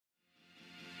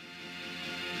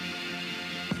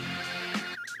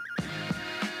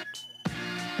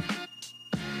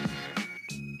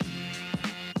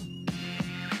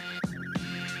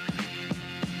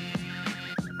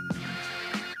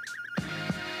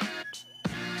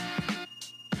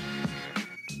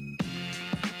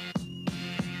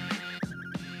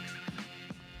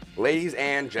Ladies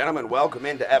and gentlemen, welcome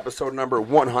into episode number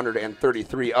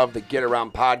 133 of the Get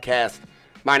Around podcast.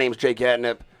 My name is Jake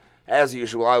Atnip. As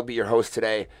usual, I'll be your host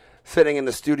today. Sitting in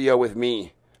the studio with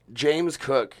me, James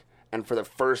Cook, and for the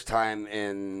first time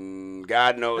in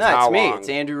God knows how long. It's me. It's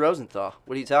Andrew Rosenthal.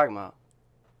 What are you talking about?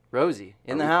 Rosie,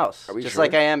 in the house. Just sure?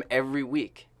 like I am every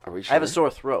week. Are we sure? I have a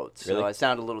sore throat, so Really? I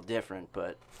sound a little different,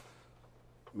 but...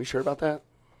 Are we sure about that?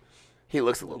 He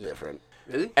looks a little different.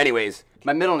 Really? Anyways.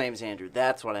 My middle name's Andrew.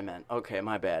 That's what I meant. Okay,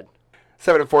 my bad.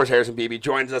 7-4's Harrison Beebe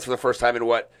joins us for the first time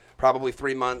in probably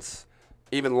 3 months,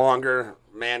 even longer.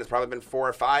 Man, it's probably been 4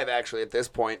 or 5 actually at this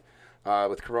point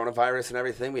with coronavirus and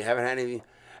everything. We haven't had any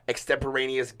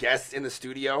extemporaneous guests in the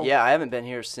studio. Yeah, I haven't been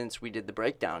here since we did the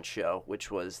breakdown show,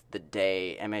 which was the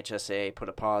day MHSA put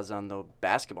a pause on the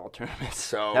basketball tournament.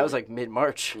 So that was like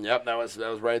mid-March. Yep, that was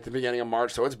right at the beginning of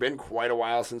March. So it's been quite a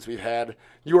while since we've had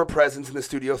your presence in the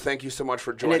studio. Thank you so much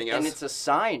for joining us. And it's a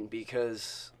sign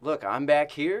because, look, I'm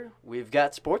back here. We've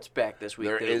got sports back this week.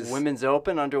 There is Women's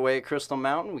Open underway at Crystal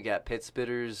Mountain. We got Pit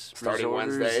Spitters, starting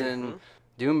Resorters, Wednesday, and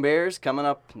Doom Bears coming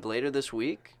up later this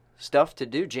week. Stuff to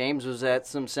do. James was at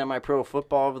some semi-pro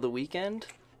football over the weekend.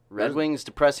 Red Wings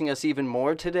depressing us even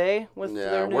more today with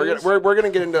their news. we're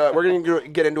gonna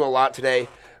get into a lot today.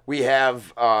 We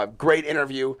have a great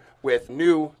interview with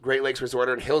new Great Lakes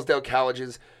Resorter and Hillsdale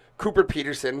College's Cooper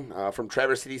Peterson from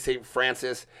Traverse City St.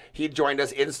 Francis. He joined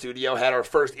us in studio, had our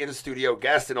first in-studio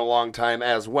guest in a long time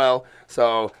as well.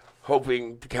 So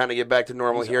hoping to kind of get back to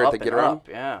normal here at the Get Around.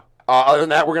 Yeah. Other than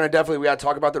that, we got to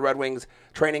talk about the Red Wings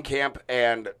training camp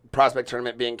and prospect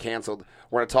tournament being canceled.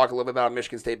 We're going to talk a little bit about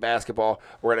Michigan State basketball.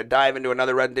 We're going to dive into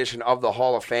another rendition of the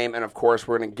Hall of Fame. And, of course,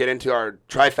 we're going to get into our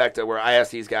trifecta where I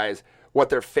ask these guys what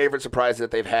their favorite surprises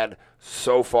that they've had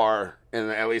so far,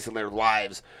 at least in their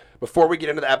lives. Before we get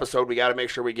into the episode, we got to make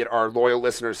sure we get our loyal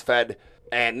listeners fed.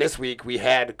 And this week we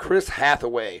had Chris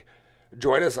Hathaway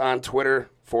join us on Twitter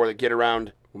for the Get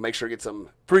Around. We'll make sure to get some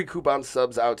free coupon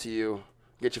subs out to you.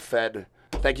 Get you fed.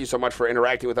 Thank you so much for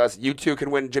interacting with us. You too can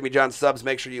win Jimmy John subs.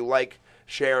 Make sure you like,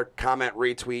 share, comment,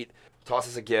 retweet. Toss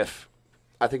us a GIF.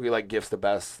 I think we like GIFs the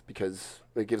best because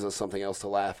it gives us something else to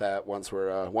laugh at once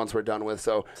we're done with.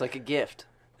 So It's like a gift.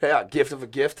 yeah, gift of a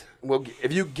gift.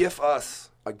 If you GIF us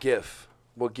a GIF,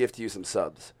 we'll gift you some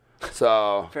subs.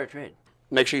 So Fair trade.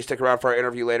 make sure you stick around for our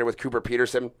interview later with Cooper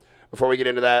Peterson. Before we get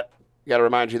into that, got to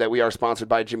remind you that we are sponsored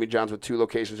by Jimmy John's with 2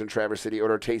 locations in Traverse City.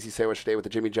 Order a tasty sandwich today with the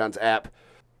Jimmy John's app.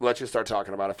 Let's just start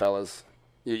talking about it, fellas.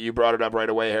 You brought it up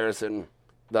right away, Harrison.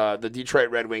 The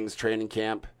Detroit Red Wings training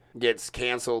camp gets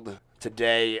canceled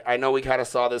today. I know we kind of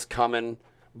saw this coming,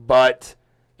 but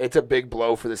it's a big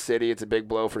blow for the city. It's a big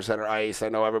blow for center ice. I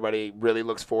know everybody really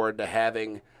looks forward to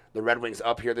having the Red Wings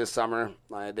up here this summer.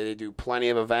 They do plenty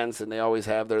of events, and they always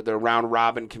have their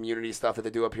round-robin community stuff that they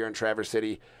do up here in Traverse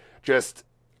City.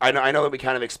 I know that we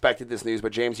kind of expected this news,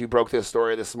 but James, you broke this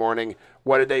story this morning.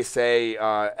 What did they say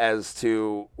as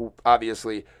to,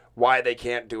 obviously, why they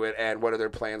can't do it, and what are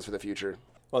their plans for the future?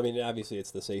 Well, I mean, obviously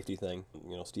it's the safety thing.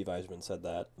 You know, Steve Eisman said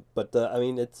that. But, I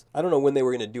mean, I don't know when they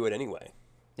were going to do it anyway.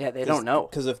 Yeah, they don't know.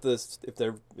 Because if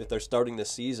they're starting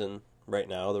this season right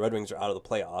now, the Red Wings are out of the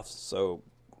playoffs, so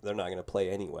they're not going to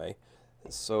play anyway.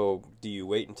 So do you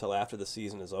wait until after the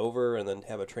season is over and then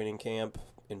have a training camp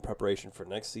in preparation for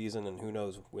next season, and who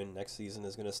knows when next season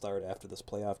is going to start after this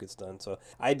playoff gets done. So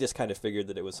I just kind of figured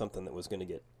that it was something that was going to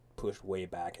get pushed way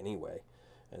back anyway,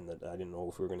 and that I didn't know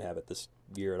if we were going to have it this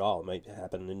year at all. It might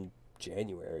happen in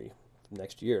January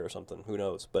next year or something. Who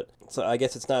knows? But so I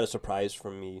guess it's not a surprise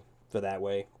from me for that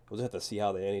way. We'll just have to see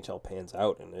how the NHL pans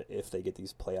out and if they get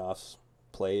these playoffs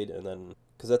played, and then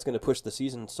because that's going to push the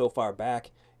season so far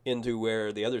back into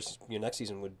where the others next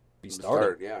season would be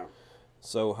started. Yeah.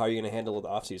 So how are you going to handle the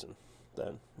off season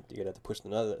then? You're going to have to push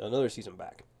another season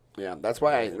back. Yeah, that's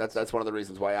why that's one of the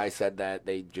reasons why I said that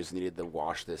they just needed to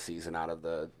wash this season out of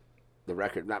the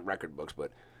not record books,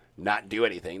 but not do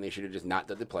anything. They should have just not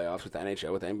done the playoffs with the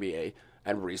NHL, with the NBA,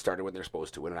 and restarted when they're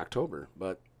supposed to in October.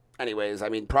 But anyways, I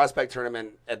mean, prospect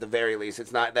tournament at the very least,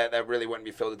 it's not that really wouldn't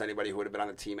be filled with anybody who would have been on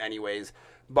the team anyways.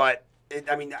 But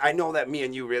I know that me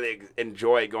and you really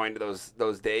enjoy going to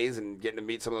those days and getting to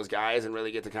meet some of those guys and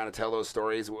really get to kind of tell those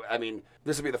stories. I mean,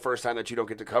 this will be the first time that you don't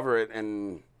get to cover it,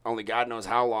 and only God knows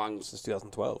how long. Since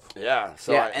 2012. Yeah.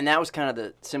 So and that was kind of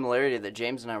the similarity that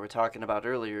James and I were talking about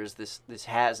earlier. Is this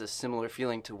has a similar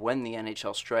feeling to when the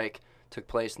NHL strike took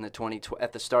place in at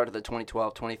the start of the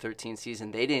 2012-2013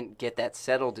 season. They didn't get that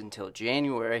settled until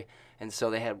January. And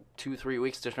so they had 2-3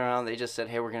 weeks to turn around. They just said,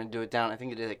 hey, we're going to do it down. I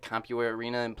think it is at CompuWare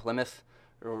Arena in Plymouth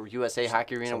or USA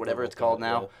Hockey Arena, Something whatever like it's called that,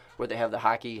 now, yeah. where they have the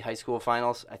hockey high school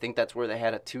finals. I think that's where they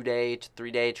had a 2-day,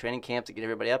 3-day training camp to get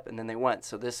everybody up, and then they went.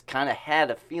 So this kind of had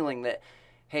a feeling that,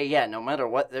 hey, yeah, no matter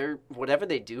whatever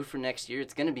they do for next year,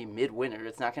 it's going to be midwinter.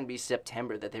 It's not going to be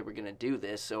September that they were going to do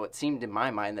this. So it seemed in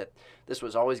my mind that this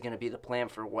was always going to be the plan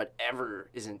for whatever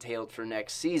is entailed for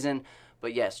next season.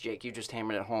 But yes, Jake, you just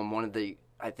hammered it home. One of the,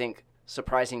 I think,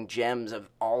 surprising gems of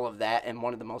all of that, and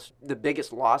one of the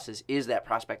biggest losses is that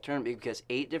prospect tournament, because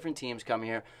 8 different teams come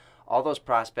here. All those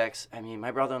prospects, I mean,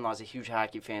 my brother-in-law is a huge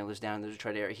hockey fan, lives down in the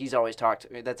Detroit area. He's always talked,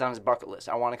 that's on his bucket list.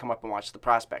 I want to come up and watch the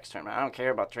prospects tournament. I don't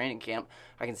care about training camp.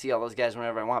 I can see all those guys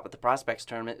whenever I want, but the prospects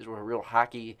tournament is where a real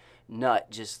hockey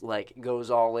nut just like goes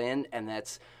all in, and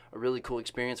that's a really cool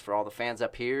experience for all the fans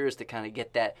up here, is to kind of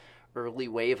get that early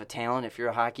wave of talent if you're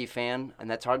a hockey fan, and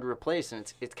that's hard to replace.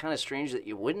 And it's kind of strange that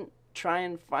you wouldn't try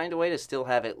and find a way to still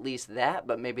have at least that,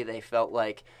 but maybe they felt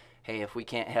like, hey, if we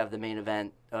can't have the main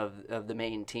event of the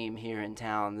main team here in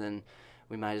town, then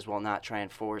we might as well not try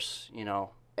and force,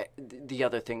 the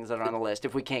other things that are on the list.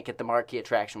 If we can't get the marquee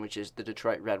attraction, which is the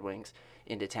Detroit Red Wings,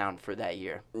 into town for that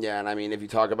year. Yeah, and I mean, if you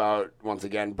talk about, once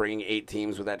again, bringing 8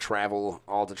 teams with that travel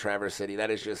all to Traverse City,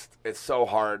 that is just, it's so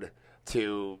hard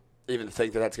to even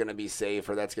think that that's going to be safe,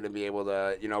 or that's going to be able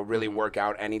to, really work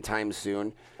out anytime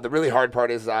soon. The really hard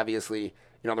part is obviously,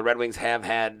 the Red Wings have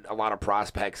had a lot of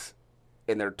prospects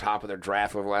in their top of their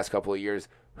draft over the last couple of years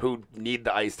who need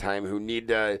the ice time, who need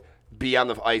to be on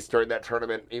the ice during that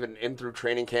tournament, even in through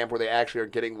training camp, where they actually are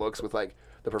getting looks with like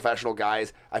the professional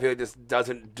guys. I feel like this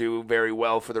doesn't do very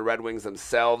well for the Red Wings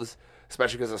themselves,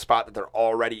 especially because of the spot that they're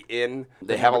already in.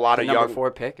 They have a lot of young. Number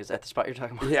 4 pick, is that the spot you're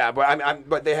talking about? Yeah, but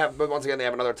but once again they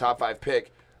have another top 5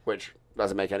 pick, which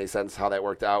doesn't make any sense how that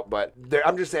worked out. But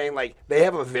I'm just saying, like, they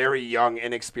have a very young,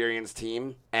 inexperienced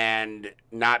team, and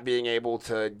not being able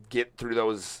to get through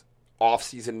those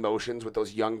off-season motions with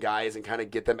those young guys and kind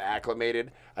of get them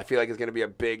acclimated, I feel like is going to be a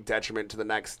big detriment to the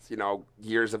next,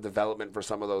 years of development for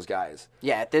some of those guys.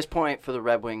 Yeah, at this point for the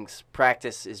Red Wings,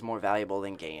 practice is more valuable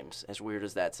than games, as weird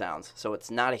as that sounds. So it's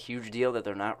not a huge deal that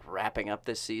they're not wrapping up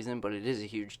this season, but it is a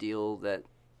huge deal that,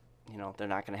 they're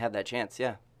not going to have that chance,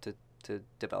 to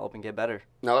develop and get better.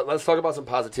 Now, let's talk about some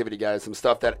positivity, guys, some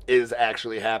stuff that is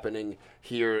actually happening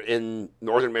here in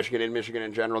northern Michigan, in Michigan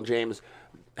in general. James,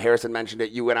 Harrison mentioned it.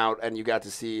 You went out and you got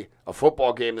to see a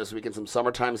football game this weekend, some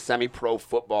summertime semi-pro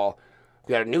football.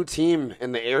 We got a new team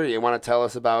in the area. You want to tell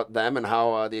us about them and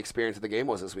how the experience of the game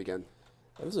was this weekend?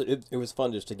 It was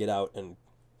fun just to get out and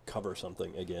cover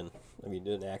something again. I mean,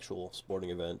 an actual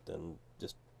sporting event, and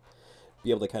just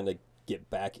be able to kind of get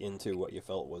back into what you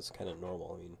felt was kind of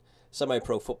normal. I mean,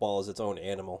 semi-pro football is its own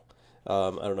animal.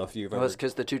 I don't know if you've ever... Well, it's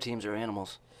because the 2 teams are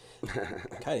animals.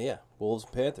 Kind of, yeah. Wolves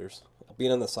and Panthers.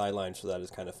 Being on the sidelines for that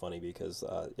is kind of funny, because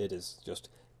it is just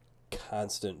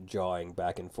constant jawing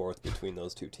back and forth between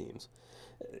those 2 teams.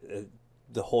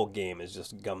 The whole game is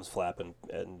just gums flapping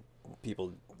and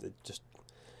people just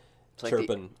It's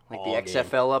chirping. Like the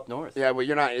XFL up north. Yeah, well,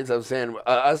 you're not, as I'm saying,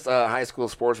 us high school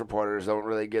sports reporters don't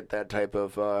really get that type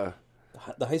of...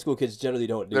 The high school kids generally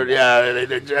don't do that. Yeah,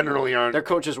 they generally aren't. Their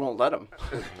coaches won't let them.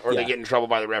 Or they get in trouble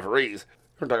by the referees.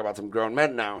 We're talking about some grown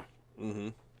men now. Mm-hmm.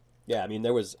 Yeah, I mean,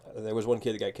 there was one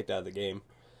kid that got kicked out of the game.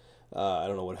 I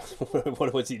don't know what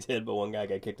it was he did, but one guy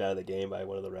got kicked out of the game by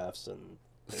one of the refs, and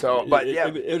it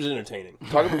was entertaining.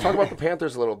 Talk about the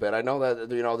Panthers a little bit. I know that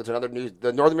there's another news.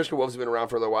 The Northern Michigan Wolves have been around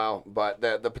for a little while, but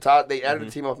they added a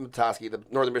team up in Petoskey, the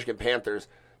Northern Michigan Panthers.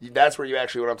 That's where you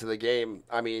actually went up to the game.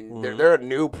 I mean, they're a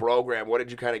new program. What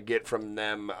did you kind of get from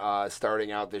them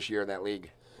starting out this year in that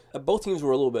league? Both teams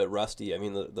were a little bit rusty. I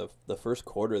mean, the first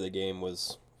quarter of the game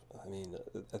was,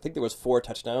 I think there was 4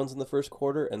 touchdowns in the first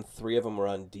quarter, and 3 of them were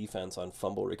on defense on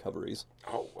fumble recoveries.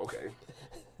 Oh, okay.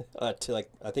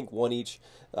 I think one each.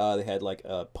 They had like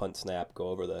a punt snap go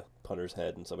over the punter's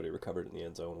head, and somebody recovered in the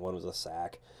end zone. One was a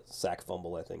sack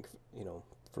fumble, I think,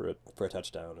 for a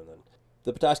touchdown, and then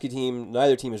the Petoskey team.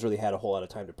 Neither team has really had a whole lot of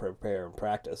time to prepare and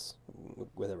practice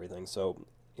with everything. So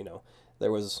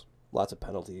there was lots of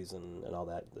penalties and all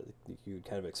that you'd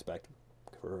kind of expect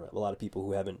for a lot of people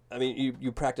who haven't. I mean,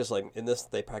 you practice, like in this,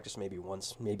 they practice maybe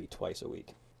once, maybe twice a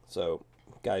week. So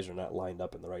guys are not lined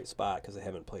up in the right spot because they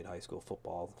haven't played high school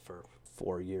football for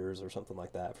 4 years or something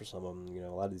like that. For some of them, a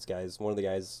lot of these guys. One of the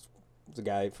guys was a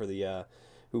guy for the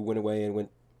who went away and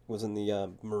was in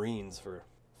the Marines for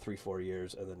 3-4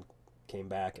 years, and then came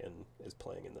back and is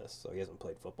playing in this. So he hasn't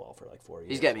played football for like 4 years.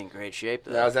 He's got to be in great shape,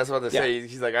 though. That's what they say.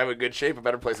 He's like, I'm in good shape. I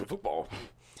better play some football.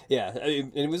 Yeah, I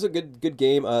mean, it was a good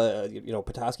game.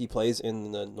 Petoskey plays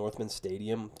in the Northman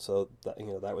Stadium, so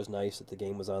that was nice that the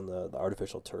game was on the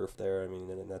artificial turf there. I mean,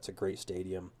 and that's a great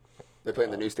stadium. They play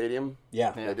in the new stadium?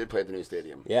 Yeah. They did play at the new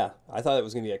stadium. Yeah, I thought it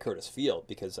was going to be at Curtis Field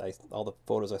because all the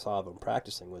photos I saw of them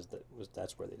practicing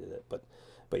that's where they did it.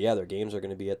 But yeah, their games are going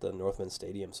to be at the Northman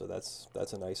Stadium, so that's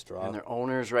a nice draw. And their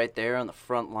owner's right there on the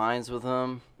front lines with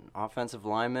them, offensive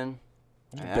lineman.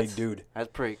 Big dude. That's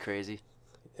pretty crazy.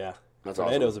 Yeah, That's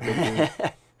Fernando's awesome. a big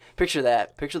dude. Picture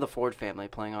that. Picture the Ford family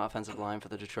playing offensive line for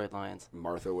the Detroit Lions.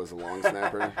 Martha was a long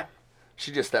snapper.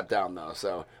 She just stepped down, though.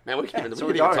 So, man, we can So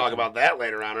even dark. talk about that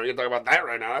later on. We can talk about that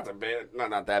right now. That's a big,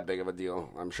 not that big of a deal.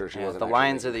 I'm sure she wasn't. The actually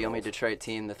Lions are making the only goals. Detroit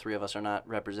team the three of us are not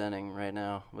representing right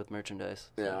now with merchandise.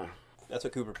 Yeah. That's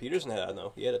what Cooper Peterson had on,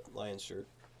 though. He had a Lions shirt.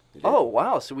 Oh,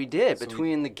 wow. So we did. So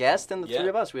Between the guest and the Yeah. three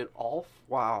of us, we had all.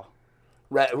 Wow.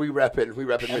 We rep it. We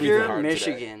rep it. Michigan Pure hard today.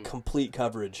 Michigan. Complete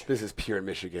coverage. This is pure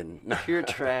Michigan. Pure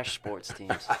trash sports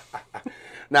teams.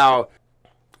 Now,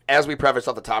 as we prefaced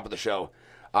off the top of the show,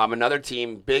 another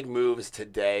team, big moves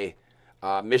today.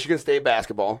 Michigan State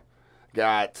basketball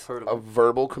got Heard of a them.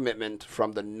 verbal commitment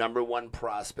from the number one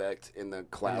prospect in the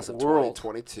class In of the world.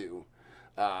 2022,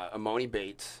 Emoni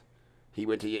Bates. He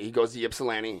goes to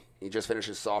Ypsilanti. He just finished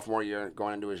his sophomore year,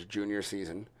 going into his junior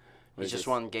season. He just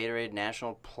won Gatorade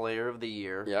National Player of the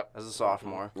Year Yep. as a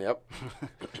sophomore. Yep.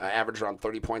 Averaged around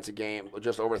 30 points a game,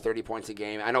 just over 30 points a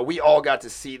game. I know we all got to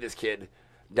see this kid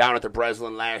down at the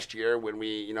Breslin last year when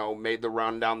we, made the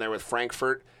run down there with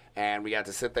Frankfurt, and we got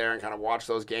to sit there and kind of watch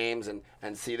those games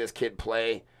and see this kid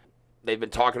play. They've been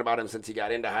talking about him since he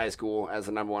got into high school as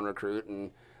the number one recruit,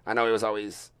 and I know he was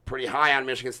always pretty high on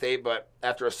Michigan State, but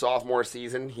after a sophomore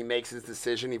season, he makes his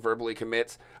decision. He verbally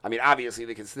commits. I mean, obviously,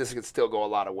 this could still go a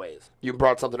lot of ways. You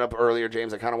brought something up earlier,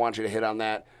 James. I kind of want you to hit on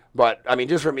that. But, I mean,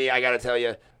 just for me, I got to tell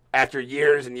you, after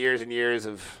years and years and years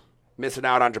of missing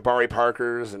out on Jabari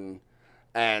Parkers and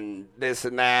this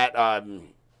and that,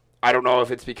 I don't know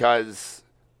if it's because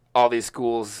all these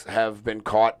schools have been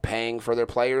caught paying for their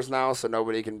players now, so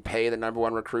nobody can pay the number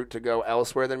one recruit to go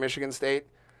elsewhere than Michigan State.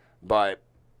 But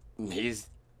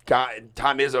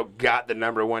Tom Izzo got the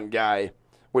number one guy,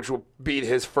 which will be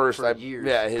his first, For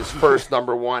years. his first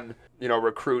number one,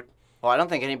 recruit. Well, I don't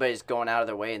think anybody's going out of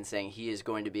their way and saying he is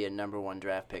going to be a number one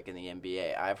draft pick in the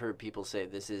NBA. I've heard people say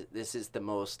this is the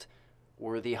most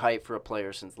worthy hype for a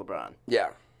player since LeBron. Yeah.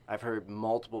 I've heard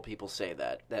multiple people say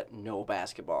that know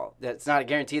basketball. That's not a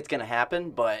guarantee it's going to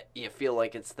happen, but you feel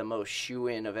like it's the most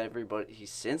shoe-in of everybody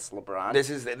since LeBron. This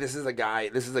is a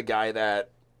guy that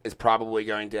is probably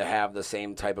going to have the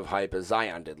same type of hype as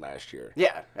Zion did last year.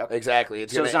 Yeah. Okay. Exactly.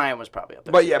 So Zion was probably up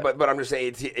there. But yeah, but I'm just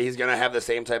saying he's going to have the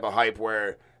same type of hype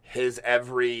where his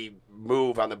every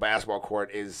move on the basketball court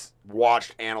is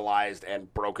watched, analyzed,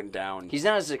 and broken down. He's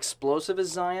not as explosive as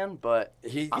Zion, but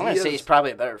I'm I'm going to say he's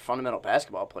probably a better fundamental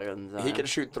basketball player than Zion. He can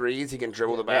shoot threes. He can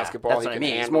dribble the Yeah, basketball. that's he what I can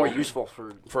mean. He's handle more useful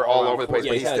for all over the place,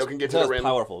 but he he's still not can as- get to not the as rim.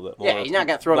 powerful, but more, Yeah, he's not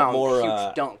going to throw but down more, huge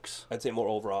uh, dunks. I'd say more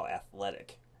overall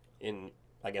athletic in,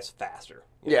 I guess, faster.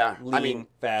 Yeah, Lean, I mean-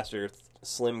 faster,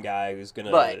 slim guy who's going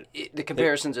to... But the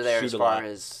comparisons are there shoot as a far lot.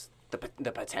 as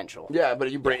the potential. Yeah,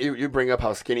 but you bring up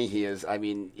how skinny he is. I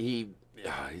mean,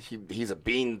 he's a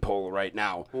beanpole right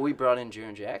now. Well, we brought in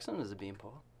Jaren Jackson as a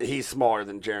beanpole. He's smaller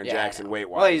than Jaren Yeah, I Jackson know.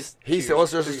 weight-wise. Well, he's still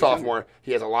just a 2 years sophomore.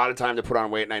 He has a lot of time to put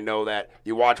on weight, and I know that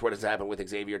you watch what has happened with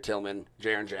Xavier Tillman,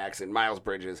 Jaren Jackson, Miles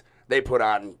Bridges. They put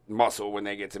on muscle when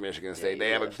they get to Michigan State.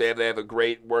 Yeah, They have a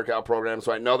great workout program,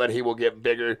 so I know that he will get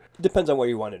bigger. Depends on where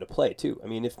you wanted to play, too. I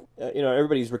mean, if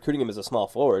everybody's recruiting him as a small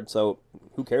forward, so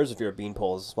who cares if you're a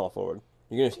beanpole as a small forward?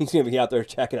 He's going to be out there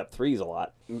checking up threes a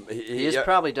lot. He is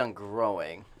probably done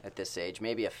growing at this age,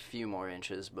 maybe a few more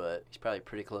inches, but he's probably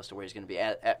pretty close to where he's going to be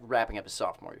at wrapping up his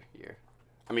sophomore year.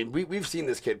 I mean, we've seen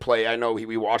this kid play. I know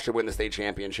we watched him win the state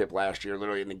championship last year,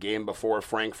 literally in the game before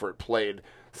Frankfurt played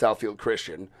Southfield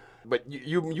Christian. But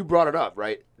you brought it up,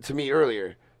 right, to me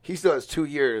earlier. He still has 2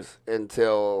 years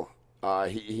until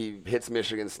he hits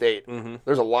Michigan State. Mm-hmm.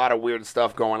 There's a lot of weird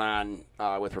stuff going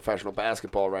on with professional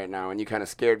basketball right now, and you kind of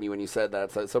scared me when you said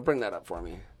that. So bring that up for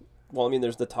me. Well, I mean,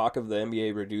 there's the talk of the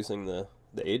NBA reducing the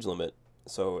age limit.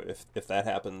 So if that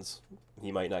happens,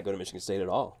 he might not go to Michigan State at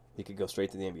all. He could go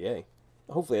straight to the NBA.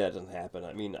 Hopefully that doesn't happen.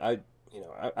 I mean, I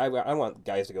want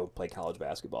guys to go play college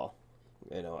basketball.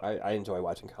 I enjoy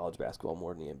watching college basketball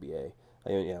more than the NBA.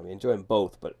 I enjoy them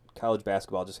both, but college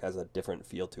basketball just has a different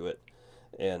feel to it.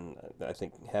 And I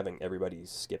think having everybody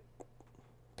skip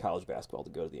college basketball to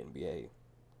go to the NBA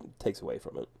takes away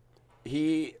from it.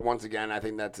 He, once again, I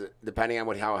think that's depending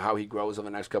on how he grows over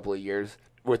the next couple of years.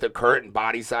 With the current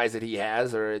body size that he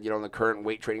has, or the current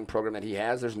weight training program that he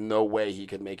has, there's no way he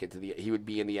could make it he would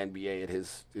be in the NBA at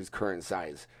his current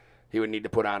size. He would need to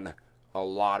put on a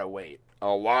lot of weight,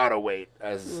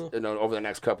 as over the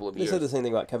next couple of They years. said the same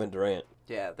thing about Kevin Durant.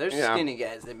 Yeah, there's skinny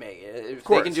guys that make it. If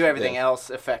course, they can do everything else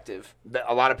effective.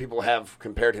 A lot of people have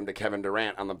compared him to Kevin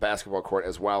Durant on the basketball court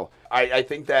as well. I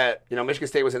think that, Michigan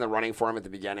State was in the running for him at the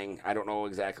beginning. I don't know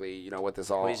exactly, what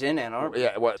this all... Well, he's in Ann Arbor.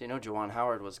 Yeah, what... Juwan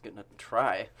Howard was going to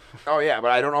try. Oh, yeah,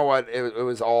 but I don't know what it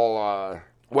was all...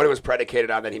 what it was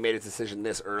predicated on that he made his decision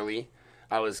this early.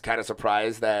 I was kind of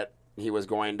surprised that he was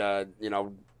going to,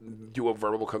 do a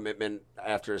verbal commitment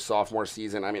after his sophomore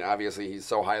season. I mean, obviously, he's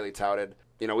so highly touted.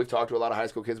 We've talked to a lot of high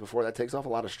school kids before. That takes off a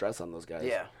lot of stress on those guys.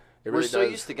 Yeah. We're so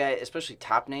used to guys, especially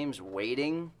top names,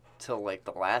 waiting till like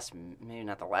the last, maybe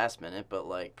not the last minute, but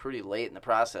like pretty late in the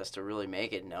process to really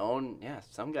make it known. Yeah,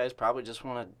 some guys probably just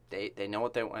want to, they know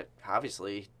what they want.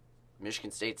 Obviously,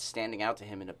 Michigan State's standing out to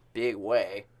him in a big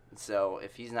way. So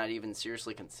if he's not even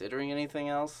seriously considering anything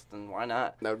else, then why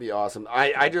not? That would be awesome.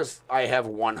 I have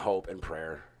one hope and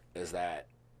prayer, is that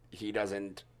he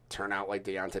doesn't turn out like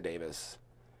Deonte Davis,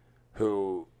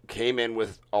 who came in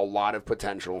with a lot of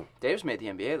potential. Davis made the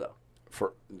NBA, though.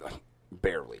 For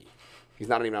barely. He's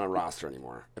not even on a roster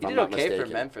anymore. He did okay for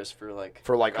Memphis for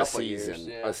like a season. Years,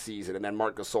 yeah. A season. And then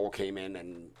Marc Gasol came in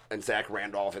and Zach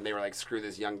Randolph, and they were like, screw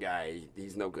this young guy.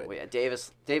 He's no good. Well, yeah,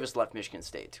 Davis left Michigan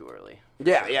State too early.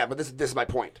 Yeah, but this is my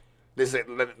point.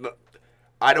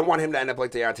 I don't want him to end up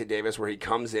like Deonte Davis, where he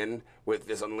comes in with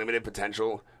this unlimited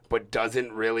potential, but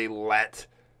doesn't really let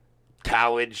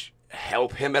college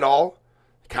help him at all.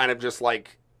 Kind of just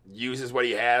like uses what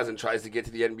he has and tries to get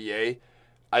to the NBA.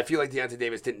 I feel like Deonte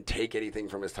Davis didn't take anything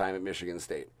from his time at Michigan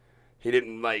State. He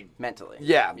didn't mentally.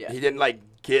 Yeah, he didn't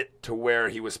get to where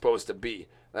he was supposed to be.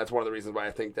 That's one of the reasons why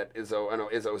I think that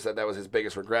Izzo said that was his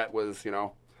biggest regret, was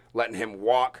letting him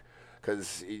walk,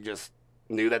 because he just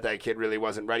knew that kid really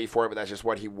wasn't ready for it. But that's just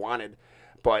what he wanted.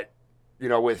 But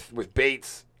with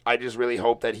Bates, I just really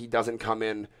hope that he doesn't come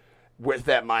in with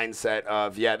that mindset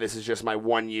of, this is just my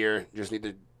 1 year, just need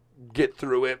to get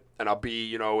through it, and I'll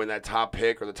be, in that top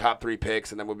pick or the top 3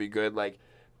 picks, and then we'll be good.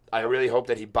 I really hope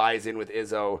that he buys in with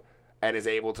Izzo and is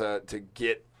able to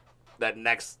get that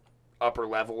next upper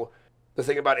level. The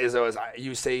thing about Izzo is,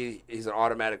 you say he's an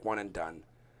automatic one and done.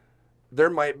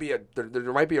 There might be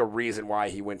a reason why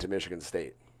he went to Michigan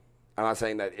State. I'm not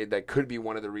saying that could be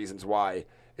one of the reasons why,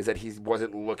 is that he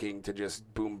wasn't looking to just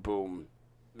boom.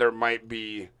 There might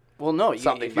be... Well, no, if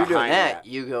you're doing that,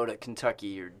 you go to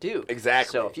Kentucky or Duke.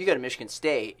 Exactly. So if you go to Michigan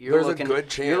State, there's a good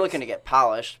chance. You're looking to get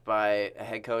polished by a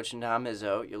head coach in Tom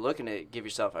Izzo. You're looking to give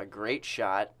yourself a great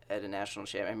shot at a national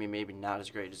championship. I mean, maybe not as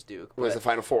great as Duke. It was the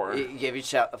Final Four. You give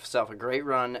yourself a great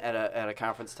run at a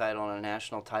conference title and a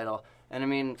national title. And, I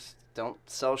mean, don't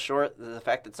sell short the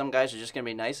fact that some guys are just going to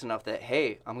be nice enough that,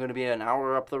 hey, I'm going to be an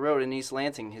hour up the road in East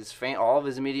Lansing. All of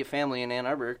his immediate family in Ann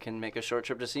Arbor can make a short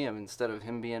trip to see him instead of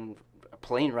him being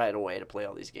plane right away to play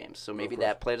all these games. So maybe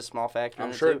that played a small factor.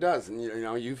 I'm sure it does. And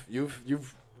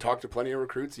you've talked to plenty of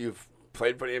recruits. You've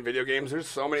played plenty of video games. There's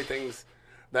so many things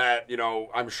that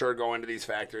I'm sure go into these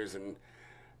factors. And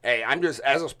hey, I'm just,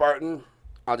 as a Spartan,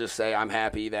 I'll just say I'm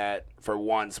happy that for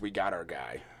once we got our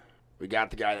guy. We got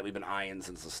the guy that we've been eyeing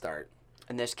since the start.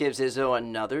 And this gives Izzo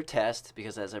another test,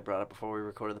 because as I brought up before we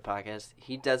recorded the podcast,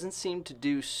 he doesn't seem to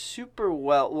do super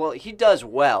well. Well, he does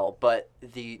well, but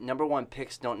the number 1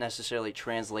 picks don't necessarily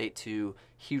translate to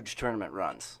huge tournament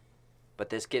runs. But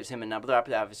this gives him another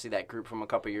opportunity. Obviously, that group from a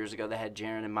couple years ago that had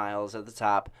Jaron and Miles at the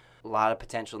top, a lot of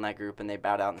potential in that group, and they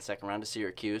bowed out in the second round to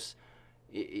Syracuse.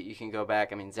 You can go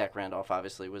back. I mean, Zach Randolph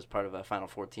obviously was part of a Final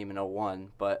Four team in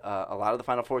 2001, but a lot of the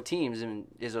Final Four teams in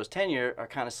Izzo's tenure are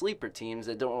kind of sleeper teams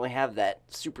that don't really have that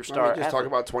superstar. Just talk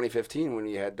about 2015 when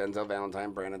you had Denzel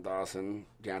Valentine, Brandon Dawson,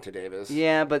 Deonte Davis.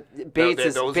 Yeah, but Bates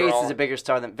is a bigger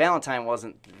star than Valentine.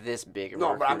 Wasn't this big?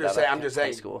 No, but I'm just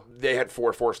saying they had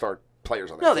 4 4-star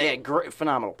players on that. No, they had great,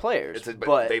 phenomenal players.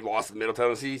 But they lost to Middle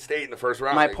Tennessee State in the first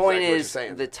round. My point is,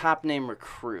 the top name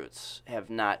recruits have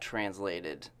not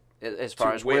translated as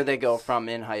far as where they go from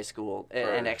in high school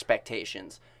and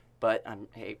expectations. But,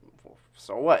 hey,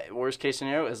 so what? Worst case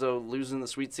scenario, Izzo losing the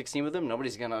Sweet 16 with him.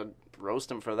 Nobody's going to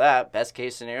roast him for that. Best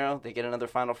case scenario, they get another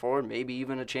Final Four, maybe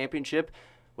even a championship,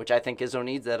 which I think Izzo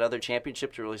needs that other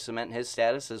championship to really cement his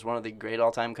status as one of the great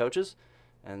all-time coaches.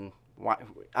 And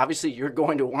obviously you're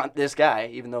going to want this guy,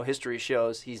 even though history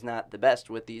shows he's not the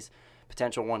best with these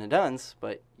potential one-and-dones.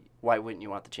 But why wouldn't you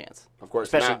want the chance? Of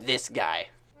course. Especially this guy.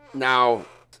 Now,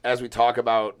 as we talk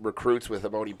about recruits with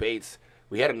Emoni Bates,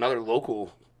 we had another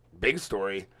local big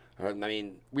story. I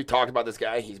mean, we talked about this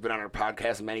guy. He's been on our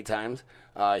podcast many times.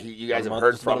 You guys have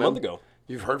heard from him. A month ago.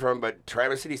 You've heard from him, but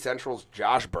Traverse City Central's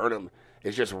Josh Burnham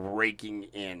is just raking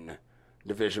in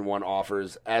Division I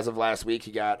offers. As of last week,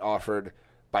 he got offered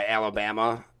by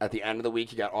Alabama. At the end of the week,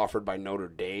 he got offered by Notre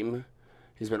Dame.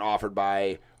 He's been offered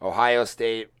by Ohio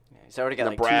State, Yeah, he's already got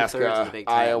Nebraska, like 2/3 of the Big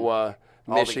Ten. Iowa,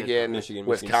 Michigan,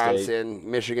 Wisconsin,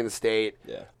 Michigan State.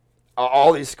 Yeah.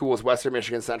 All these schools, Western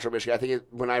Michigan, Central Michigan. I think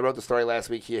when I wrote the story last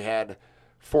week, he had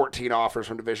 14 offers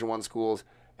from Division I schools,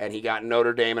 and he got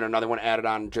Notre Dame and another one added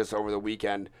on just over the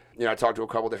weekend. I talked to a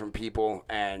couple different people,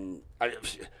 and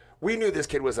we knew this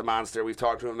kid was a monster. We've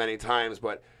talked to him many times,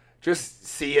 but just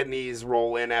seeing these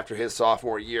roll in after his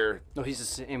sophomore year. No, he's the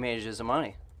same age as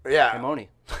Emoni. Yeah. Emoni.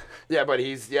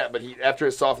 but after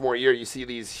his sophomore year, you see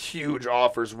these huge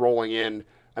offers rolling in.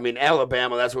 I mean,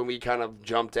 Alabama, that's when we kind of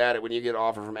jumped at it. When you get an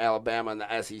offer from Alabama and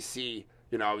the SEC,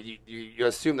 you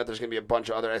assume that there's going to be a bunch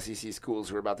of other SEC schools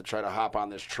who are about to try to hop on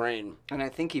this train. And I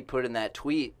think he put in that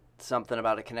tweet something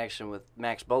about a connection with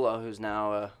Max Bulla, who's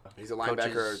now he's a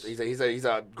linebacker. He's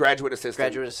a graduate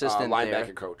assistant linebacker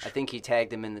there. coach. I think he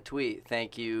tagged him in the tweet.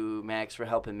 Thank you, Max, for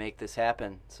helping make this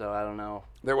happen. So I don't know.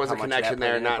 There was a connection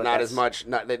there, not as much.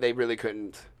 They really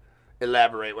couldn't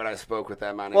elaborate when I spoke with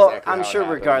them on exactly how I'm it sure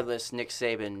happened. regardless, Nick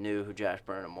Saban knew who Josh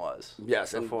Burnham was.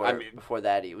 Yes, before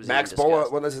that he was Max Bulla.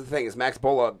 Well, this is the thing: is Max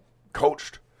Bulla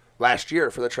coached last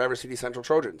year for the Traverse City Central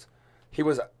Trojans. He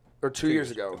was, or 2 years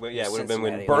ago. Yeah, it would have been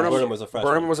when Burnham Burnham was a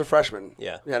freshman. Burnham was a freshman.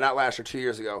 Yeah, not last year, 2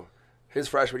 years ago. His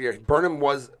freshman year, Burnham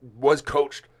was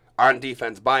coached on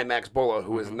defense by Max Bulla,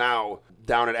 who is now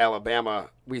down at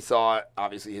Alabama. We saw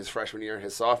obviously his freshman year,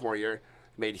 his sophomore year,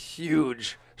 made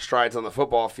huge strides on the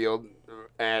football field.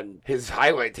 And his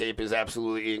highlight tape is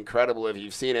absolutely incredible if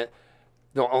you've seen it.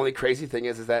 The only crazy thing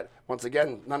is that, once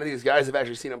again, none of these guys have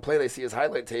actually seen him play. They see his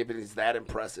highlight tape, and he's that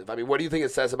impressive. I mean, what do you think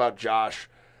it says about Josh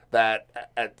that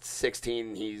at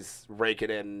 16 he's raking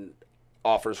in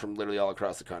offers from literally all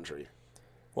across the country?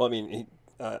 Well,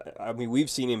 I mean, we've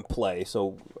seen him play,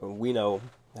 so we know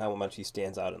how much he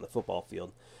stands out in the football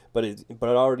field. But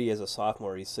already as a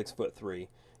sophomore, he's 6'3".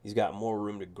 He's got more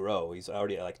room to grow. He's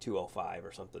already at like 205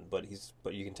 or something, but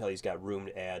you can tell he's got room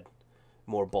to add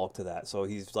more bulk to that. So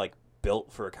he's like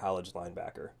built for a college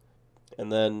linebacker.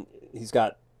 And then he's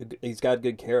got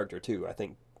good character too. I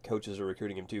think coaches are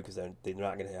recruiting him too because they're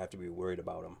not going to have to be worried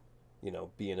about him,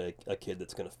 being a kid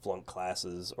that's going to flunk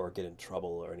classes or get in trouble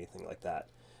or anything like that.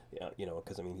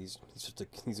 Because I mean he's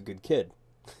a good kid.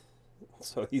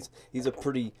 So he's a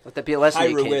pretty let that be a lesson high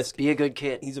to kids. risk. Be a good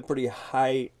kid. He's a pretty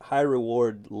high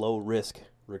reward, low risk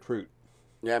recruit.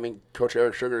 Yeah, I mean, Coach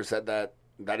Eric Sugar said that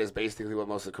is basically what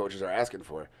most of the coaches are asking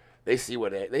for. They see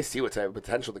what type of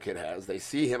potential the kid has. They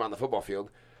see him on the football field,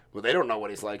 but they don't know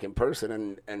what he's like in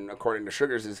person. And according to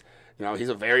Sugars, he's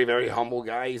a very, very humble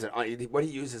guy. He's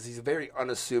very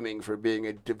unassuming for being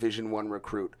a Division I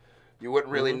recruit. You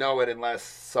wouldn't really know it unless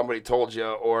somebody told you,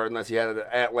 or unless you had an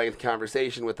at-length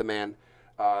conversation with the man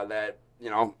that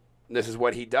this is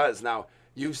what he does. Now,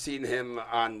 you've seen him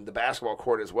on the basketball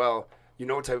court as well. You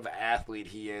know what type of athlete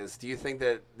he is. Do you think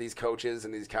that these coaches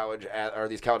and these college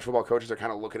football coaches are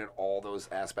kind of looking at all those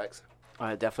aspects?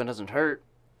 It definitely doesn't hurt.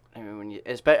 I mean,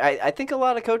 I think a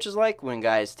lot of coaches like when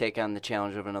guys take on the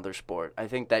challenge of another sport. I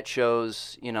think that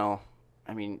shows,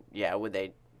 would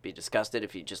they be disgusted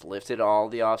if he just lifted all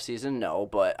the offseason? No,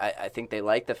 but I think they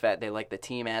like the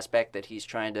team aspect that he's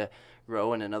trying to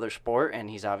grow in another sport, and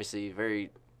he's obviously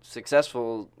very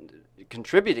successful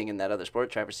contributing in that other sport.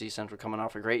 Traverse City Central coming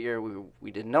off a great year.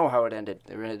 We didn't know how it ended.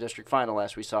 They were in a district final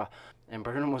last we saw, and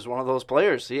Burnham was one of those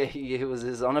players. It was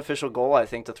his unofficial goal, I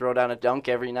think, to throw down a dunk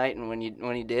every night, and when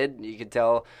he did, you could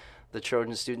tell the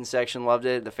Trojan student section loved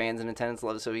it. The fans in attendance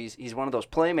loved it. So he's one of those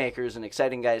playmakers and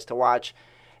exciting guys to watch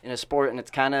in a sport, and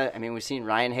it's kind of, we've seen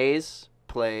Ryan Hayes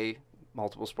play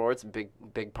multiple sports, a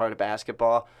big part of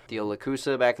basketball. Theo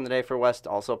LaCusa back in the day for West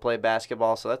also played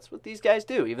basketball, so that's what these guys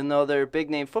do. Even though they're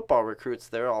big-name football recruits,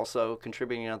 they're also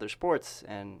contributing in other sports,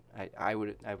 and I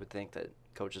would think that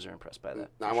coaches are impressed by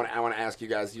that. Now, I want to ask you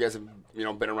guys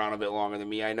have been around a bit longer than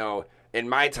me. I know in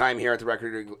my time here at the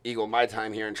Record Eagle, my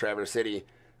time here in Traverse City,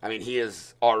 he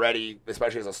is already,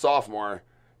 especially as a sophomore,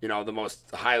 the most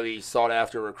highly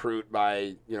sought-after recruit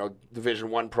by,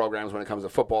 Division I programs when it comes to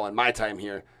football in my time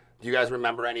here. Do you guys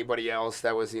remember anybody else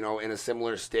that was, in a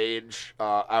similar stage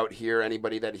out here?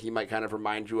 Anybody that he might kind of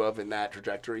remind you of in that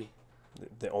trajectory?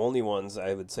 The only ones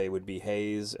I would say would be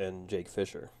Hayes and Jake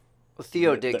Fisher. Well,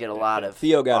 Theo did get a lot of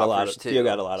Theo got offers too. Theo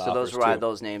got a lot of so offers those were why too.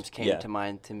 those names came to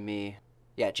mind to me.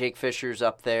 Yeah, Jake Fisher's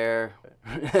up there.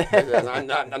 I'm just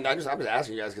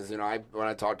asking you guys because when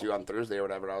I talked to you on Thursday or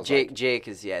whatever, I was Jake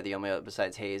is the only other,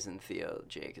 besides Hayes and Theo.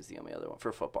 Jake is the only other one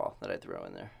for football that I'd throw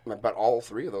in there. But all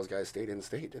three of those guys stayed in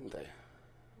state, didn't they?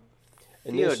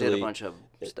 Theo did a bunch of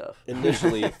stuff.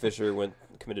 Initially, Fisher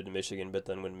committed to Michigan, but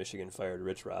then when Michigan fired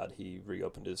Rich Rod, he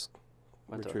reopened his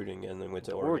recruiting and then went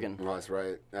to Oregon. Oh, that's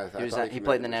right. He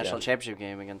played in the national championship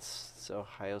game against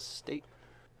Ohio State.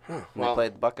 Huh. They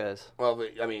played the Buckeyes. Well,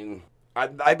 I mean,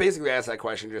 I basically asked that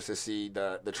question just to see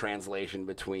the translation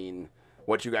between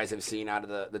what you guys have seen out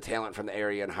of the talent from the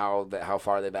area and how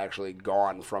far they've actually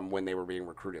gone from when they were being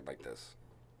recruited like this.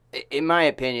 In my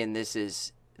opinion, this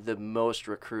is the most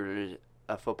recruited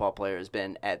a football player has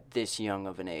been at this young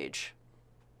of an age.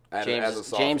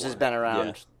 James has been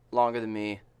around longer than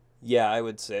me. Yeah, I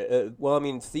would say. Well, I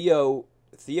mean, Theo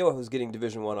was getting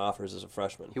Division I offers as a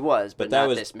freshman. He was, but not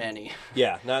this many.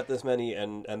 Yeah, not this many,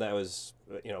 and that was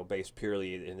based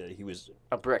purely in that he was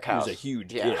a brick house. He was a huge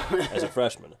kid as a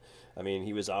freshman. I mean,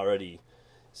 he was already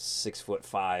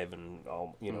 6'5" and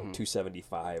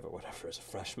 275 or whatever as a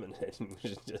freshman.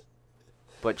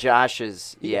 But Josh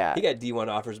is he got D1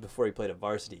 offers before he played a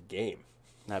varsity game.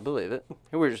 I believe it.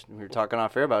 We were talking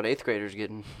off air about 8th graders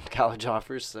getting college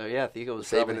offers. So yeah, Theo was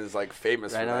Saban is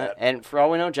famous for that. And for all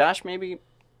we know, Josh maybe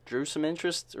drew some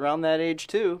interest around that age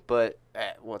too. But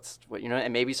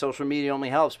and maybe social media only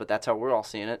helps. But that's how we're all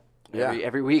seeing it. Yeah.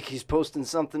 Every week he's posting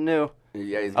something new.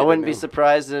 Yeah, I wouldn't be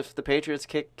surprised if the Patriots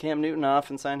kick Cam Newton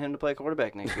off and sign him to play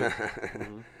quarterback next year.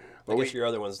 I guess your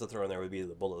other ones to throw in there would be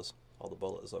the Bulls. All the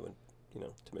Bulls,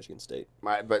 to Michigan State.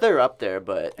 But they're up there,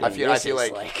 but I feel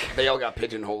like they all got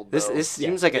pigeonholed. This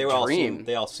seems like a dream.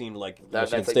 They all seemed like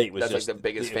Michigan State was just the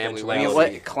biggest family. I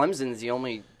mean, Clemson's the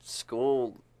only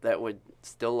school that would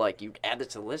still you add it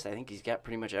to the list. I think he's got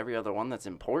pretty much every other one that's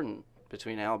important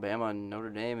between Alabama and Notre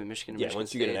Dame and Michigan. And Michigan once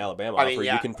State. You get an Alabama offer,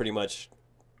 you can pretty much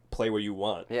play where you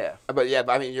want. Yeah, but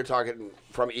I mean, you're talking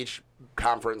from each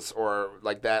conference or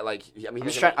like that.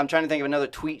 I'm trying to think of another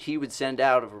tweet he would send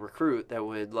out of a recruit that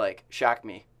would shock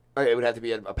me. It would have to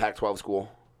be a Pac-12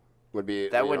 school.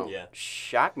 That wouldn't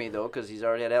shock me though, because he's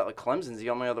already had Clemson's the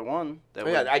only other one. I'm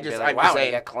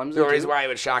saying Clemson. The reason why it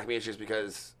would shock me is just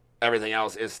because everything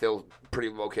else is still pretty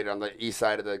located on the east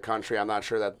side of the country. I'm not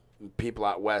sure that people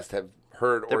out west have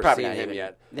heard or seen him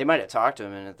yet. They might have talked to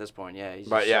him, and at this point,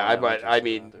 I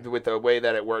mean, with the way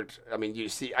that it worked, I mean,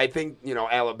 I think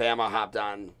Alabama hopped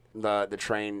on the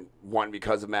train, one,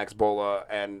 because of Max Bola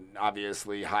and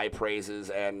obviously high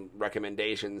praises and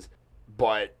recommendations,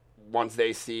 but once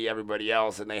they see everybody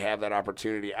else and they have that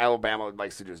opportunity, Alabama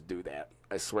likes to just do that.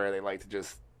 I swear they like to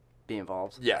just be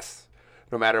involved. Yes,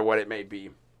 no matter what it may be.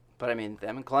 But, I mean,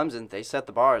 them and Clemson, they set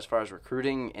the bar as far as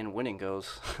recruiting and winning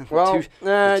goes. Well,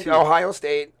 Ohio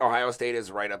State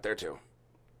is right up there, too.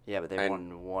 Yeah, but they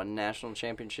won one national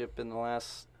championship in the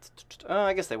last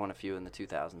I guess they won a few in the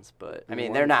 2000s. But, I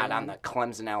mean, they're not on the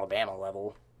Clemson-Alabama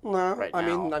level right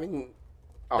now. I mean,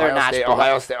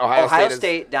 Ohio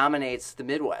State dominates the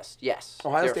Midwest, yes.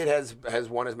 Ohio State has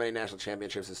won as many national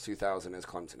championships as 2000 as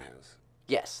Clemson has.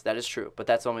 Yes, that is true, but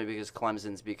that's only because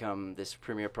Clemson's become this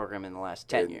premier program in the last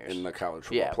 10 years. In the college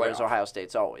football playoff. Whereas Ohio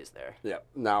State's always there. Yeah.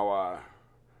 Now,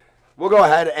 we'll go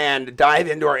ahead and dive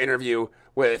into our interview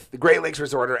with the Great Lakes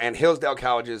Resorter and Hillsdale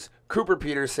College's Cooper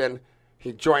Peterson.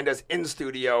 He joined us in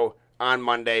studio on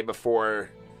Monday before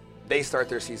they start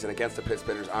their season against the Pitt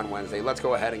Spinners on Wednesday. Let's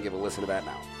go ahead and give a listen to that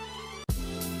now.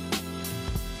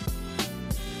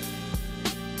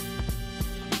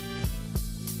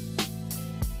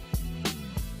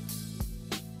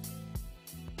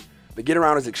 The Get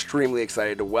Around is extremely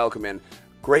excited to welcome in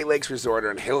Great Lakes Resorter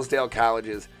and Hillsdale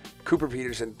College's Cooper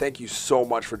Peterson. Thank you so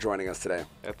much for joining us today.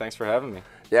 Yeah, thanks for having me.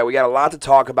 Yeah, we got a lot to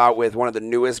talk about with one of the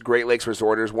newest Great Lakes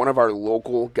Resorters, one of our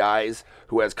local guys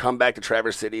who has come back to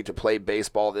Traverse City to play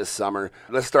baseball this summer.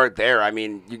 Let's start there. I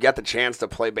mean, you got the chance to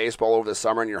play baseball over the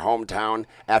summer in your hometown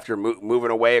after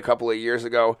moving away a couple of years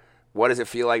ago. What does it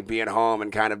feel like being home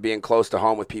and kind of being close to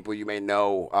home with people you may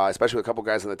know, especially with a couple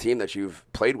guys on the team that you've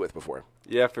played with before?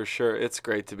 Yeah, for sure. It's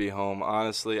great to be home.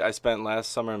 Honestly, I spent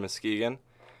last summer in Muskegon,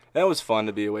 and it was fun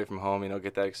to be away from home,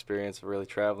 get that experience of really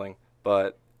traveling.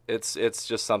 But it's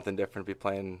just something different to be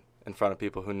playing in front of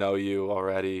people who know you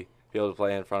already, be able to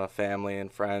play in front of family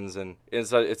and friends. And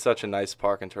it's such a nice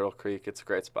park in Turtle Creek. It's a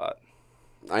great spot.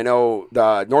 I know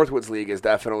the Northwoods League is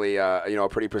definitely a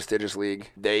pretty prestigious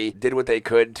league. They did what they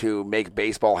could to make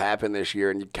baseball happen this year,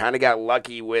 and you kind of got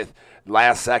lucky with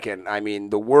last second. I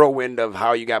mean, the whirlwind of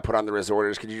how you got put on the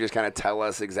Resorters. Could you just kind of tell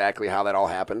us exactly how that all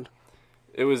happened?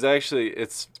 It was actually,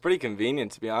 it's pretty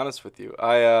convenient, to be honest with you.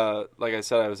 Like I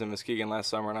said, I was in Muskegon last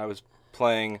summer, and I was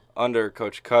playing under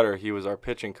Coach Cutter. He was our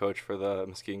pitching coach for the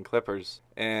Muskegon Clippers.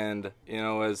 And,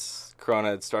 as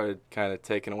Corona had started kind of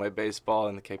taking away baseball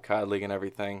in the Cape Cod League and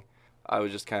everything, I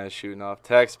was just kind of shooting off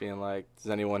texts being like, does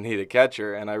anyone need a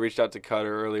catcher? And I reached out to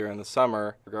Cutter earlier in the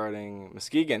summer regarding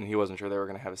Muskegon. He wasn't sure they were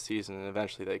going to have a season, and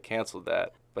eventually they canceled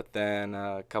that. But then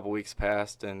a couple weeks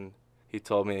passed, and he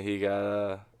told me he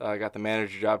got the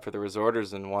manager job for the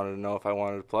Resorters and wanted to know if I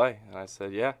wanted to play. And I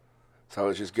said, yeah. So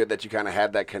it's just good that you kind of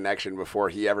had that connection before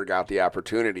he ever got the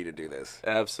opportunity to do this.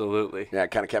 Absolutely. Yeah,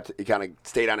 he kind of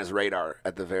stayed on his radar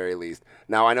at the very least.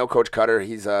 Now I know Coach Cutter.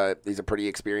 He's a pretty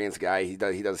experienced guy. He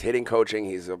does hitting coaching.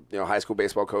 He's a high school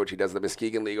baseball coach. He does the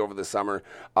Muskegon League over the summer.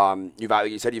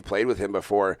 You said you've played with him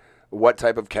before. What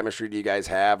type of chemistry do you guys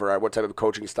have, or what type of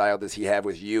coaching style does he have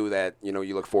with you that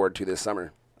you look forward to this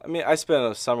summer? I mean, I spent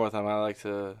a summer with him. I like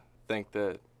to think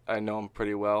that I know him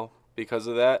pretty well because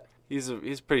of that. He's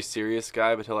a pretty serious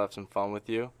guy, but he'll have some fun with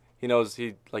you.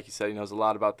 Like you said, he knows a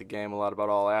lot about the game, a lot about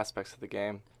all aspects of the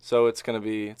game. So it's gonna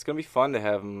be fun to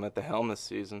have him at the helm this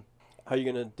season. How are you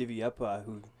gonna divvy up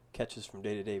who catches from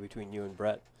day to day between you and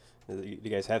Brett? Do you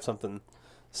guys have something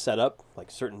set up, like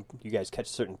you guys catch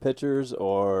certain pitchers,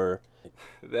 or?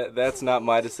 That's not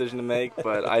my decision to make,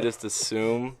 but I just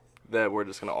assume that we're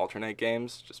just gonna alternate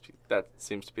games. That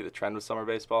seems to be the trend with summer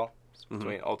baseball.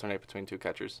 Alternate between two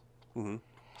catchers. Mm-hmm.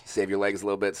 Save your legs a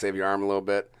little bit, save your arm a little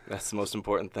bit. That's the most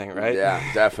important thing, right? Yeah,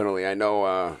 definitely. I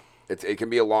know it can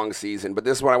be a long season, but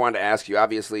this is what I wanted to ask you.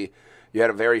 Obviously, you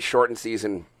had a very shortened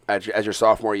season as your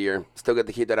sophomore year. Still get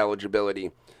to keep that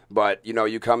eligibility, but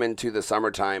you come into the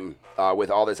summertime with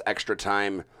all this extra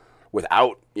time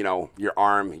without your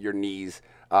arm, your knees,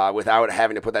 without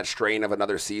having to put that strain of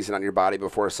another season on your body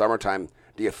before summertime.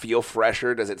 Do you feel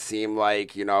fresher? Does it seem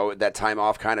like that time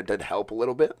off kind of did help a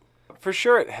little bit? For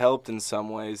sure, it helped in some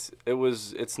ways.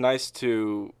 It's nice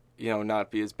to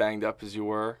not be as banged up as you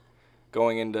were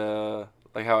going into,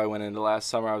 like how I went into last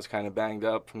summer. I was kind of banged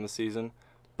up from the season,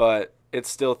 but it's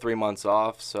still 3 months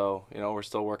off, so we're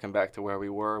still working back to where we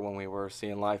were when we were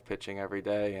seeing live pitching every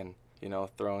day and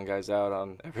throwing guys out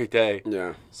on every day.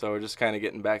 Yeah. So we're just kind of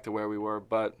getting back to where we were,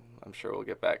 but I'm sure we'll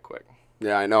get back quick.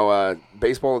 Yeah, I know.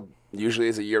 Baseball usually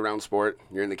is a year-round sport.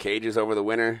 You're in the cages over the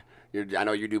winter. I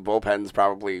know you do bullpens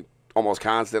probably almost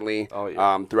constantly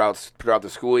throughout the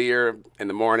school year in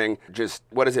the morning. Just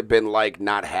what has it been like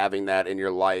not having that in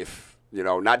your life?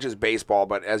 Not just baseball,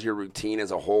 but as your routine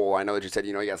as a whole. I know that you said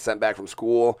you got sent back from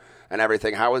school and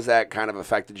everything. How has that kind of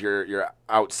affected your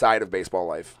outside of baseball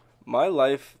life? My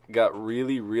life got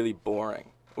really, really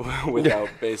boring without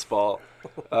baseball.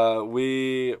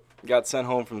 We got sent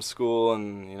home from school,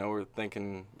 and we're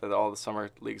thinking that all the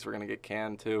summer leagues were going to get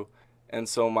canned too. And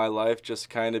so my life just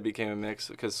kind of became a mix,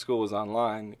 because school was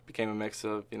online. It became a mix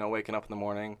of, waking up in the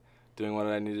morning, doing what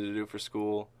I needed to do for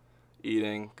school,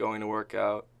 eating, going to work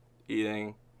out,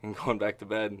 eating, and going back to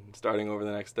bed and starting over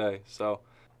the next day. So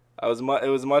it was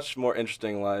a much more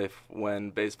interesting life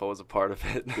when baseball was a part of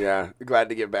it. Yeah, glad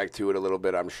to get back to it a little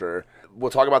bit, I'm sure. We'll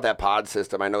talk about that pod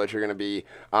system. I know that you're going to be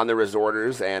on the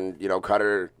Resorters, and,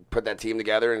 Cutter put that team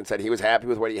together and said he was happy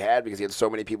with what he had because he had so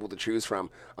many people to choose from.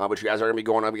 But you guys are going to be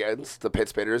going up against the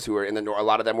Pitt Spitters, who are a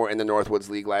lot of them were in the Northwoods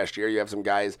League last year. You have some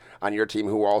guys on your team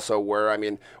who also were. I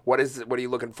mean, what are you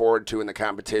looking forward to in the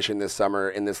competition this summer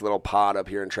in this little pod up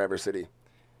here in Traverse City?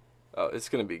 Oh, it's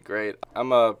going to be great.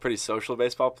 I'm a pretty social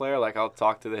baseball player. Like, I'll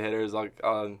talk to the hitters.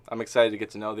 I'm excited to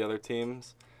get to know the other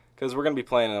teams because we're going to be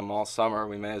playing them all summer.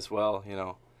 We may as well,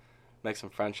 make some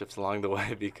friendships along the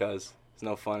way because it's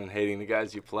no fun in hating the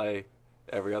guys you play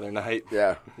every other night.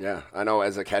 Yeah. I know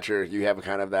as a catcher, you have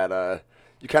kind of that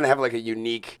you kind of have like a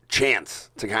unique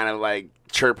chance to kind of like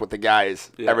chirp with the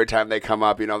guys every time they come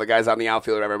up. The guys on the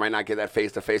outfield or whatever might not get that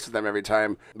face-to-face with them every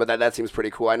time, but that seems pretty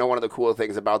cool. I know one of the cool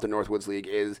things about the Northwoods League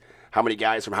is how many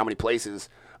guys from how many places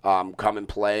come and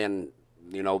play, and,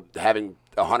 having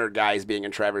 100 guys being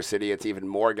in Traverse City, it's even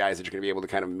more guys that you're going to be able to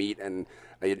kind of meet and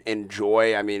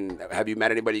enjoy. I mean, have you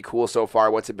met anybody cool so far?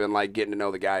 What's it been like getting to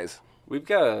know the guys? We've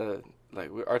got,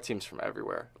 our team's from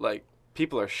everywhere. Like,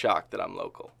 people are shocked that I'm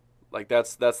local. Like,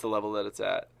 that's the level that it's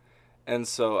at. And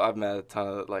so I've met a ton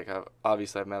of,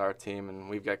 I've met our team, and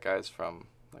we've got guys from,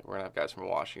 we're going to have guys from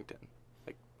Washington.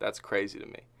 That's crazy to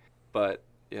me. But,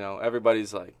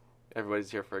 everybody's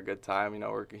here for a good time.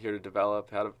 We're here to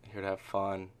develop, here to have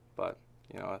fun. But,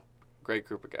 a great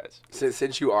group of guys.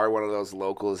 Since you are one of those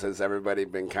locals, has everybody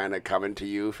been kind of coming to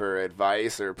you for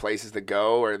advice or places to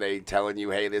go? Or are they telling you,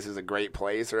 hey, this is a great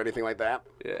place or anything like that?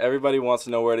 Yeah, everybody wants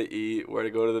to know where to eat, where to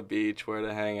go to the beach, where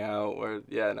to hang out.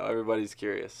 Everybody's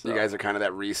curious. So. You guys are kind of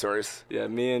that resource. Yeah,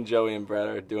 me and Joey and Brett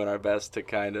are doing our best to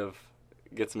kind of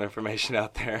get some information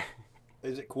out there.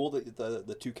 Is it cool that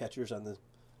the two catchers on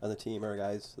the team are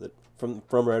guys that from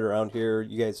right around here?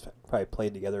 You guys probably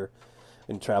played together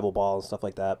in travel ball and stuff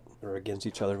like that, or against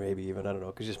each other maybe even, I don't know,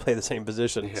 because you just play the same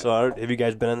position. Yeah. So have you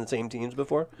guys been on the same teams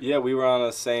before? Yeah, we were on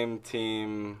the same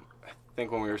team, I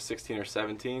think when we were 16 or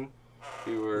 17.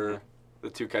 We were the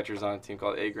two catchers on a team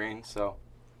called A Green, so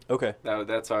okay,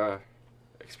 that's our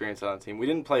experience on the team. We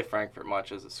didn't play Frankfurt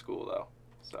much as a school though,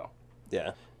 so.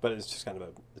 Yeah, but it's just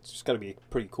got to be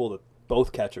pretty cool that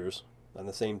both catchers on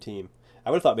the same team. I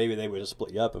would have thought maybe they would have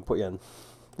split you up and put you on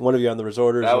one of you on the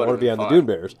Resorters and one of you on the Dune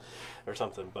Bears or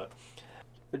something. But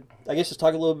I guess just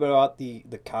talk a little bit about the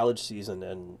college season,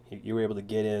 and you were able to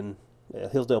get in.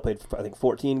 Hillsdale played, I think,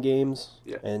 14 games,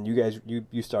 and you guys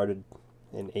you started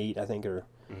in 8, I think, or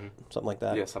something like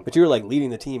that. Yeah, something. But you were like leading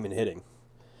the team in hitting.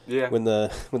 Yeah. When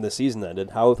the season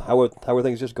ended, how were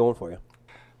things just going for you?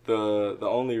 The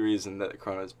only reason that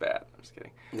Corona is bad, I'm just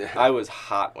kidding. I was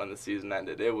hot when the season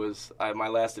ended. It was my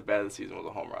last at bat of the season was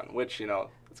a home run, which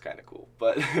it's kind of cool.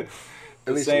 But at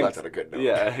least you left on a good note.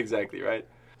 Yeah, exactly right.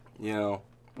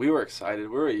 We were excited.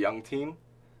 We were a young team,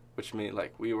 which means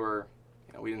we were,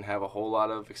 we didn't have a whole lot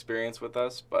of experience with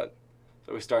us, but.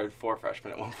 So we started 4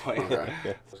 freshmen at one point.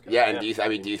 And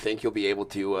do you think you'll be able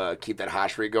to keep that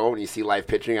hot streak going when you see live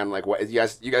pitching on what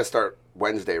you guys start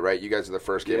Wednesday, right? You guys are the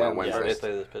first game on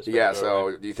Wednesday.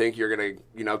 So do you think you're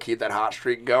gonna keep that hot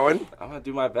streak going? I'm gonna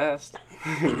do my best.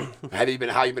 How you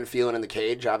been feeling in the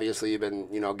cage? Obviously you've been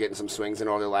getting some swings in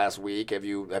over the last week. Have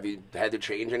you had to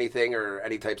change anything or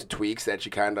any types of tweaks that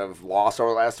you kind of lost over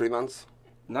the last 3 months?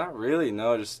 Not really,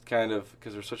 no. Just kind of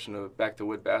because we're switching back to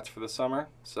wood bats for the summer,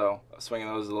 so swinging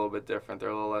those is a little bit different. They're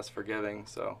a little less forgiving,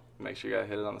 so make sure you gotta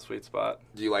hit it on the sweet spot.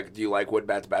 Do you like wood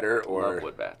bats better, or love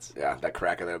wood bats? Yeah, that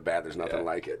crack of that bat, there's nothing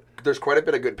like it. There's quite a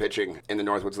bit of good pitching in the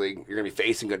Northwoods League. You're gonna be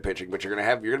facing good pitching, but you're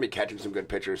gonna be catching some good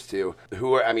pitchers too.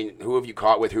 Who have you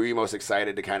caught with? Who are you most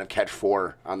excited to kind of catch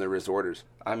for on the Resorters?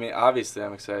 Obviously,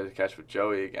 I'm excited to catch with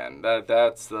Joey again.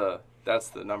 That's the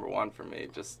number one for me.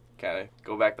 Just kind of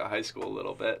go back to high school a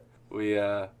little bit.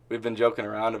 We've been joking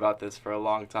around about this for a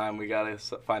long time. We got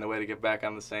to find a way to get back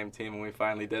on the same team, and we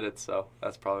finally did it. So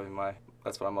that's probably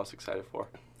that's what I'm most excited for.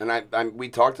 And we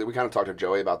kind of talked to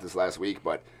Joey about this last week,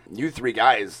 but you 3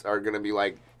 guys are going to be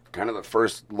kind of the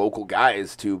first local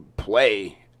guys to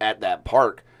play at that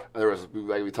park. There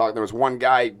was one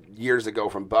guy years ago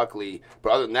from Buckley,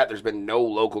 but other than that, there's been no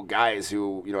local guys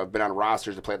who have been on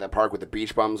rosters to play at that park with the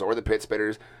Beach Bums or the Pit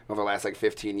Spitters over the last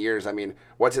 15 years.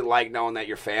 What's it like knowing that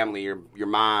your family, your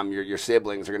mom, your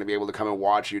siblings are going to be able to come and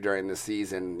watch you during the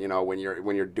season? When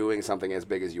you're doing something as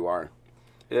big as you are.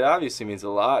 It obviously means a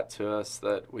lot to us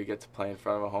that we get to play in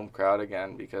front of a home crowd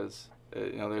again because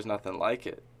there's nothing like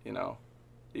it.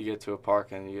 You get to a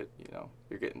park and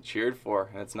you're getting cheered for,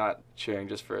 and it's not cheering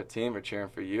just for a team or cheering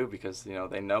for you because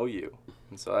they know you,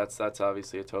 and so that's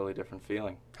obviously a totally different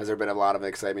feeling. Has there been a lot of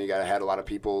excitement? You had a lot of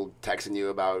people texting you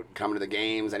about coming to the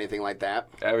games, anything like that?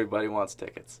 Everybody wants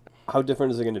tickets. How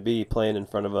different is it going to be playing in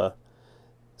front of a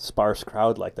sparse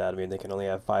crowd like that? They can only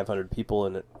have 500 people,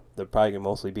 and they're probably going to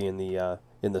mostly be in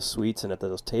the suites and at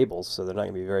those tables, so they're not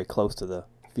going to be very close to the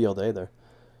field either.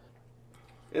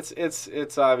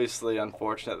 It's obviously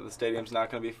unfortunate that the stadium's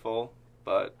not going to be full,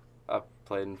 but I've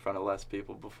played in front of less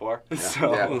people before,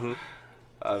 so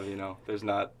there's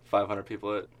not 500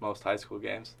 people at most high school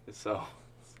games, so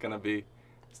it's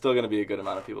still going to be a good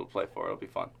amount of people to play for. It'll be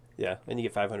fun. Yeah, and you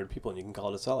get 500 people, and you can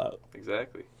call it a sellout.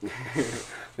 Exactly.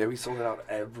 Maybe we sold it out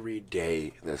every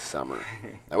day this summer.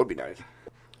 That would be nice.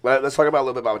 Let's talk about a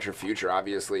little bit about your future.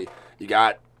 Obviously, you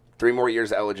got 3 more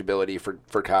years of eligibility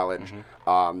for college.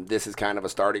 Mm-hmm. This is kind of a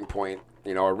starting point,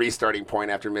 a restarting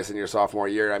point after missing your sophomore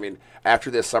year.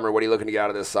 After this summer, what are you looking to get out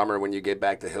of this summer when you get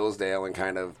back to Hillsdale and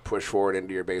kind of push forward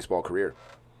into your baseball career?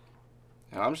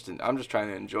 I'm just trying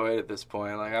to enjoy it at this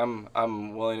point.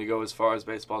 I'm willing to go as far as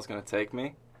baseball's going to take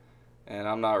me, and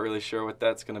I'm not really sure what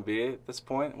that's going to be at this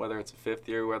point, whether it's a 5th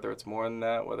year, whether it's more than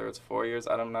that, whether it's 4 years.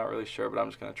 I'm not really sure, but I'm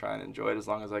just going to try and enjoy it as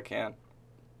long as I can.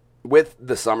 With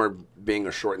the summer being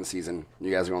a shortened season, you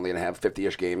guys are only going to have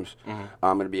 50-ish games. Mm-hmm.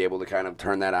 I'm going to be able to kind of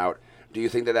turn that out. Do you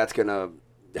think that that's going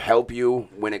to help you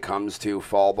when it comes to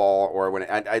fall ball, or when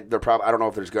I don't know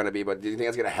if there's going to be, but do you think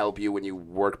that's going to help you when you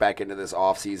work back into this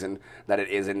off season, that it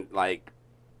isn't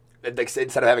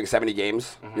instead of having 70 games,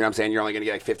 mm-hmm. You know what I'm saying, you're only going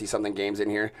to get 50 something games in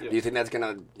here. Yeah. Do you think that's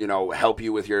going to help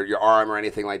you with your arm or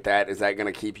anything like that? Is that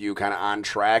going to keep you kind of on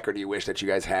track, or do you wish that you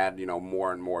guys had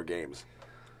more and more games?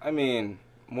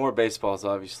 More baseball is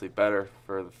obviously better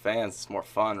for the fans. It's more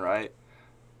fun, right?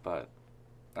 But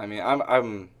I'm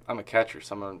a catcher,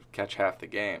 so I'm gonna catch half the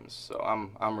games. So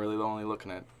I'm really only looking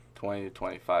at 20 to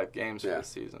 25 games for this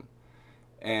season.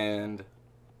 And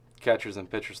catchers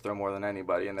and pitchers throw more than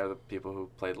anybody, and they're the people who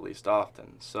play the least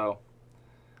often. So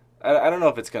I don't know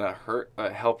if it's gonna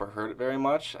help or hurt it very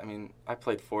much. I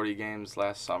played 40 games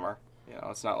last summer.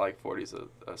 It's not like 40 is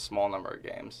a small number of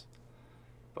games.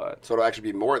 So it'll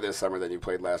actually be more this summer than you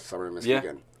played last summer in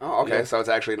Muskegon. Yeah. Oh, okay. Yeah. So it's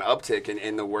actually an uptick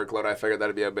in the workload. I figured that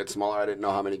would be a bit smaller. I didn't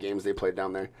know how many games they played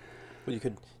down there. Well,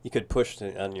 you could push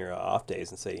on your off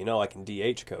days and say, I can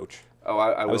DH, coach. Oh,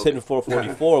 I was hitting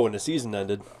 444 when the season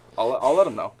ended. I'll let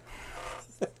him know.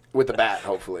 With the bat,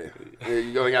 hopefully.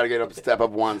 You only got to step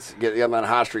up once, get on that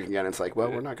hot streak again. It's like, well,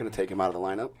 we're not going to take him out of the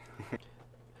lineup.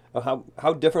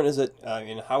 How different is it?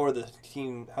 How's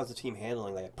the team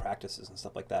handling like practices and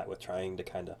stuff like that with trying to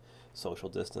kind of social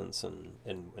distance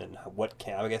and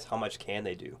how much can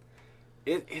they do?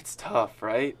 It's tough,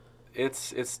 right?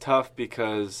 It's tough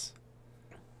because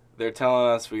they're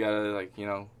telling us we gotta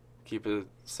keep a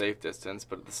safe distance,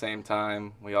 but at the same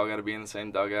time we all gotta be in the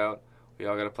same dugout. We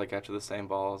all got to play catch with the same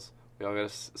balls. We all got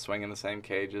to swing in the same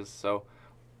cages. So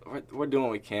we're doing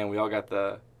what we can. We all got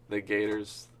the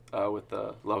Gators with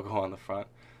the logo on the front.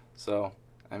 So,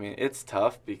 it's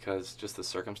tough because just the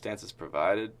circumstances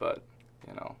provided, but,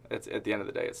 it's at the end of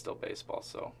the day, it's still baseball,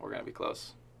 so we're going to be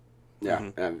close. Yeah,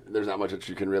 and there's not much that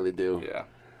you can really do. Yeah.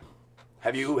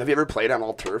 Have you ever played on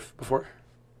all turf before?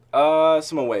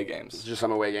 Some away games. Just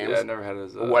some away games? Yeah, I never had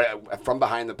as from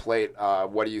behind the plate,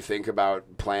 what do you think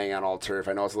about playing on all turf?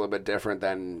 I know it's a little bit different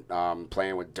than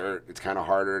playing with dirt. It's kind of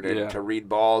harder to read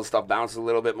balls. Stuff bounces a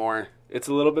little bit more. It's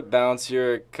a little bit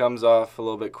bouncier. It comes off a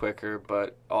little bit quicker,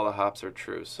 but all the hops are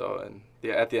true. So,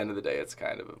 at the end of the day, it's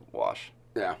kind of a wash.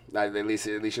 Yeah, at least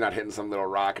you're not hitting some little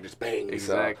rock and just bang.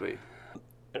 Exactly.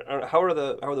 So. How are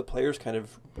the players kind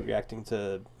of reacting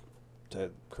to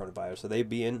coronavirus? Are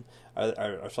they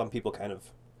are some people kind of,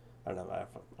 I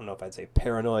don't know if I'd say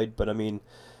paranoid, but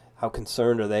how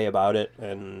concerned are they about it?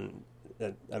 And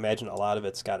I imagine a lot of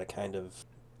it's got to kind of,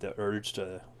 the urge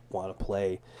to want to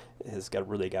play has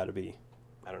really got to be,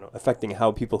 affecting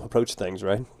how people approach things,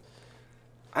 right?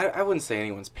 I wouldn't say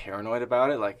anyone's paranoid about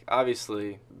it. Like,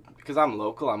 obviously, because I'm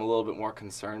local, I'm a little bit more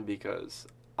concerned because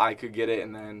I could get it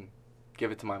and then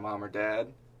give it to my mom or dad,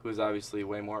 who's obviously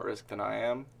way more at risk than I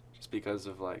am. Just because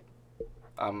of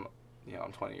I'm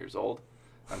 20 years old,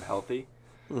 I'm healthy,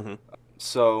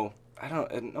 so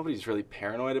nobody's really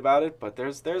paranoid about it, but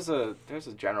there's a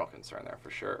general concern there for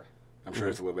sure. I'm sure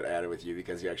it's a little bit added with you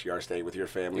because you actually are staying with your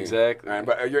family. Exactly.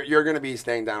 But you're going to be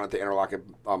staying down at the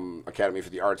Interlochen Academy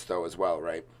for the Arts though as well,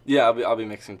 right? Yeah, I'll be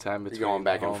mixing time between. You're going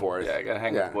back home. and forth. Yeah, I gotta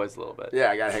hang with the boys a little bit. Yeah,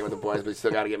 I gotta hang with the boys, but you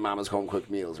still gotta get Mama's home cooked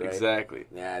meals, right? Exactly.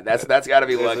 Yeah, that's gotta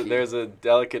be lucky. There's a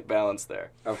delicate balance there.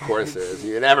 Of course there is.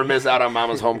 You never miss out on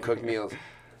Mama's home cooked meals.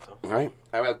 All right.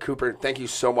 Well, Cooper, thank you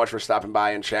so much for stopping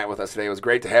by and chatting with us today. It was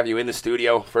great to have you in the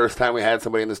studio. First time we had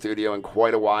somebody in the studio in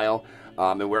quite a while.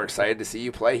 And we're excited to see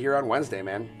you play here on Wednesday,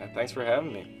 man. Yeah, thanks for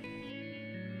having me.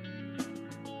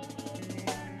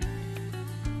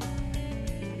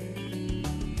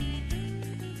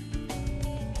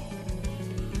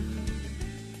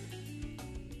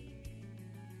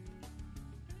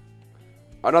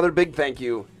 Another big thank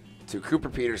you to Cooper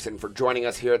Peterson for joining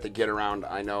us here at the Get Around.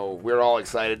 I know we're all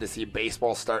excited to see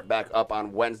baseball start back up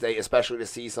on Wednesday, especially to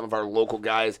see some of our local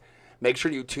guys. Make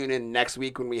sure you tune in next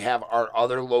week when we have our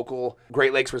other local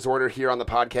Great Lakes resorter here on the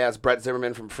podcast, Brett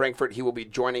Zimmerman from Frankfurt. He will be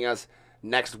joining us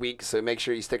next week, so make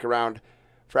sure you stick around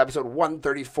for episode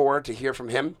 134 to hear from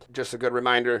him. Just a good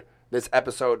reminder, this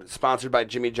episode sponsored by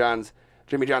Jimmy John's.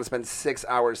 Jimmy John spends 6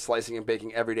 hours slicing and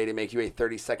baking every day to make you a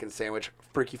 30-second sandwich.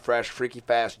 Freaky fresh, freaky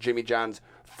fast, Jimmy John's.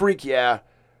 Freak yeah.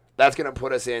 That's going to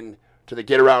put us in to the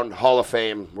Get Around Hall of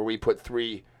Fame, where we put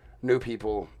 3 new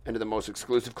people into the most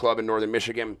exclusive club in northern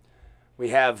Michigan. We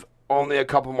have only a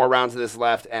couple more rounds of this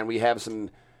left, and we have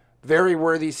some very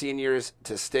worthy seniors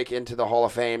to stick into the Hall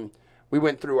of Fame. We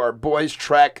went through our boys'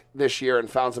 trek this year and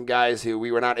found some guys who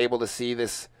we were not able to see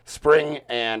this spring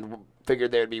and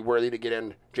figured they would be worthy to get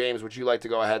in. James, would you like to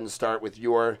go ahead and start with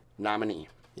your nominee?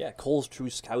 Yeah, Cole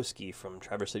Truskowski from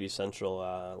Traverse City Central.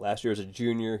 Last year as a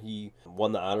junior, he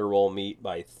won the honor roll meet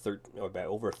by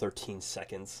over 13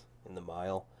 seconds in the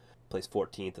mile. Placed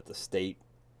 14th at the state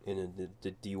in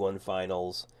the D1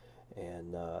 finals,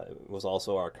 and was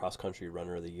also our cross-country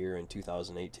runner of the year in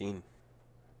 2018.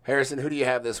 Harrison, who do you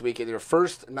have this week? Your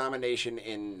first nomination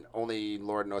in only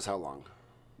Lord knows how long.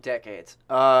 Decades.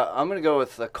 I'm going to go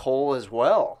with the Cole as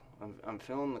well. I'm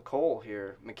feeling the Cole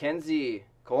here.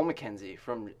 Cole McKenzie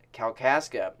from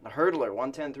Kalkaska, a hurdler,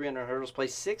 110, 300 hurdles,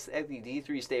 placed 6th at the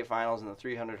D3 state finals in the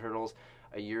 300 hurdles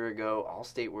a year ago.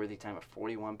 All-state worthy time of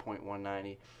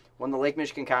 41.190. Won the Lake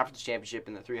Michigan Conference Championship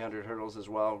in the 300 hurdles as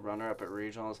well, runner-up at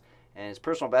regionals. And his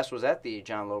personal best was at the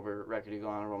John Lober Record Eagle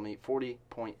Honor Roll meet,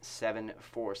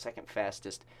 40.74, second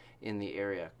fastest in the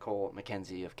area. Cole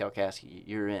McKenzie of Kalkaska,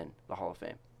 you're in the Hall of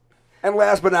Fame. And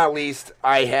last but not least,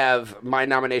 I have my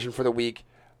nomination for the week,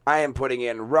 I am putting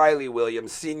in Riley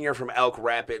Williams, senior from Elk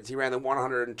Rapids. He ran the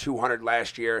 100 and 200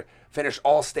 last year, finished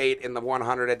all-state in the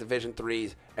 100 at Division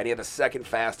III, and he had the second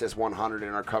fastest 100 in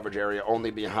our coverage area,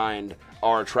 only behind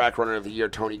our track runner of the year,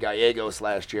 Tony Gallegos,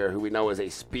 last year, who we know is a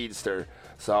speedster.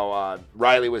 So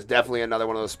Riley was definitely another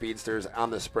one of those speedsters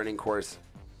on the sprinting course.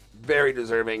 Very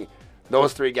deserving.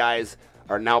 Those three guys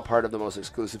are now part of the most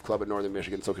exclusive club in Northern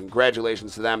Michigan, so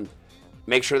congratulations to them.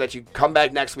 Make sure that you come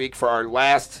back next week for our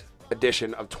last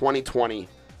edition of 2020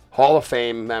 Hall of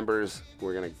Fame members.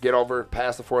 We're going to get over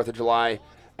past the 4th of July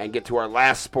and get to our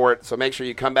last sport, so make sure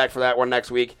you come back for that one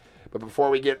next week. But before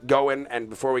we get going and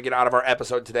before we get out of our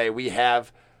episode today, we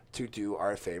have to do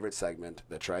our favorite segment,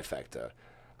 the Trifecta.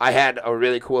 I had a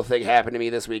really cool thing happen to me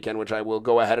this weekend, which I will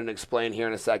go ahead and explain here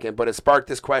in a second, but it sparked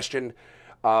this question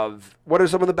of what are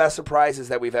some of the best surprises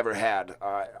that we've ever had.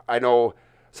 I know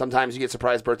sometimes you get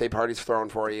surprise birthday parties thrown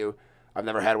for you. I've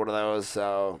never had one of those,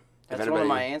 so... That's one of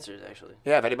my answers, actually.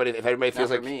 Yeah, if anybody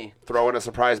feels like throwing a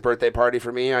surprise birthday party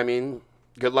for me, I mean,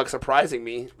 good luck surprising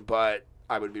me, but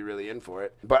I would be really in for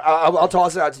it. But I'll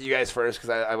toss it out to you guys first because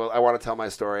I want to tell my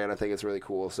story, and I think it's really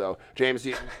cool. So, James,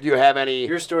 do you have any...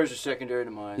 Your stories are secondary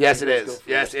to mine. Yes, it is.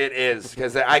 Yes, it is,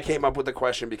 because I came up with the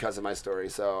question because of my story.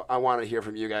 So I want to hear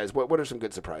from you guys. What are some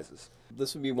good surprises?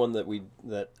 This would be one that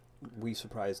we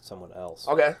surprised someone else.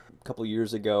 Okay. A couple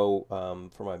years ago,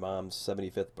 for my mom's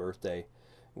 75th birthday,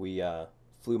 we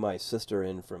flew my sister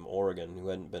in from Oregon, who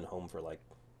hadn't been home for like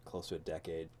close to a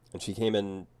decade. And she came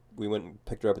in, we went and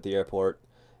picked her up at the airport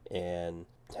and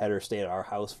had her stay at our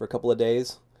house for a couple of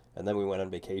days. And then we went on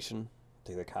vacation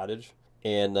to the cottage.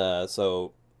 And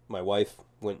so my wife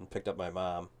went and picked up my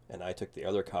mom, and I took the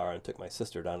other car and took my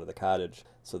sister down to the cottage.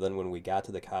 So then when we got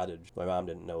to the cottage, my mom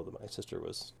didn't know that my sister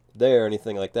was there or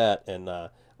anything like that. And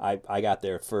I got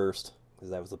there first, because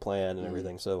that was the plan and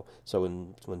everything. So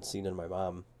when Cena and my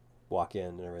mom walk in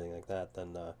and everything like that,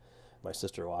 then my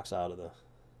sister walks out of the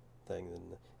thing,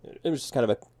 and it was just kind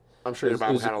of a... I'm sure your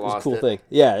mom kind of lost it. It was a cool thing.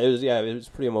 Yeah, it was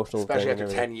pretty emotional. Especially after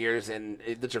 10 years, and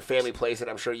it's your family place, and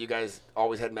I'm sure you guys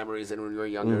always had memories in when you were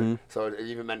younger, so it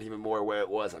even meant even more where it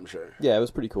was, I'm sure. Yeah, it was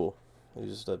pretty cool. It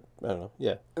was just I don't know,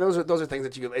 yeah. And those are things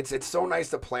that it's so nice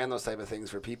to plan those type of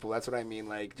things for people. That's what I mean,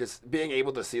 like just being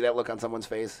able to see that look on someone's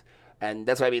face. And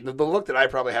that's what I mean. The look that I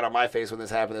probably had on my face when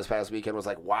this happened this past weekend was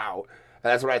like, wow.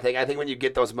 And that's what I think. I think when you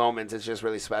get those moments, it's just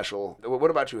really special. What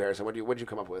about you, Harrison? What'd you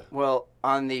come up with? Well,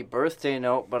 on the birthday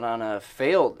note, but on a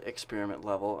failed experiment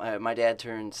level, my dad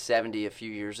turned 70 a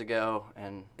few years ago,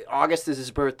 and August is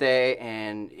his birthday,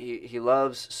 and he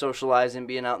loves socializing,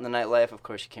 being out in the nightlife. Of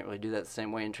course, you can't really do that the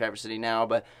same way in Traverse City now,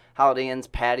 but Holiday Inn's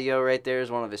patio right there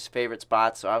is one of his favorite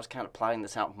spots, so I was kind of plotting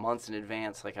this out months in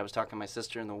advance. Like, I was talking to my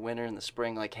sister in the winter and the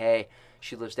spring, like, hey,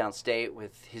 she lives downstate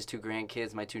with his 2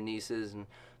 grandkids, my 2 nieces, and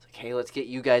it's like, hey, let's get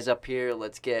you guys up here.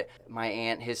 Let's get my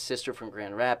aunt, his sister from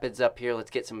Grand Rapids up here.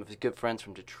 Let's get some of his good friends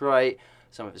from Detroit,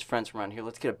 some of his friends from around here.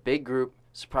 Let's get a big group,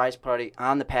 surprise party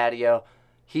on the patio.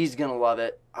 He's going to love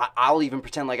it. I'll even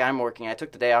pretend like I'm working. I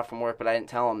took the day off from work, but I didn't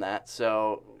tell him that,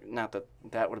 so... Not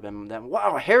that would have been them.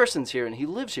 Wow, Harrison's here and he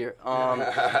lives here.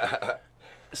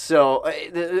 So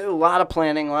a lot of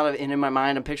planning, a lot of in my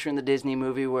mind. I'm picturing the Disney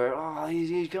movie where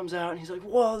he comes out and he's like,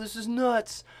 "Whoa, this is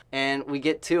nuts!" And we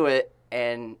get to it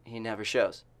and he never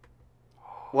shows.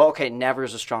 Well, okay, never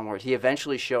is a strong word. He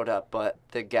eventually showed up, but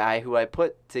the guy who I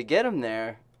put to get him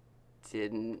there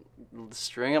didn't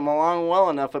string him along well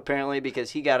enough apparently,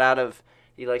 because he got out of.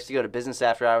 He likes to go to business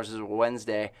after hours. It was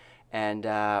Wednesday. And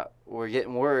we're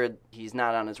getting word he's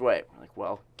not on his way. We're like,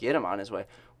 well, get him on his way.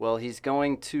 Well, he's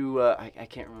going to, I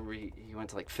can't remember, he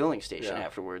went to, like, filling station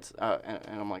afterwards. And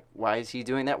I'm like, why is he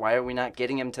doing that? Why are we not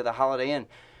getting him to the Holiday Inn?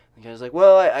 The guy's like,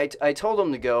 well, I told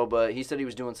him to go, but he said he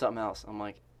was doing something else. I'm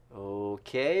like,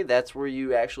 okay, that's where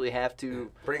you actually have to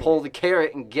pull the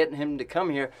carrot and get him to come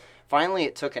here. Finally,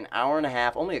 it took an hour and a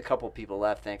half. Only a couple people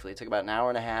left, thankfully. It took about an hour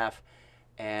and a half.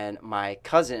 And my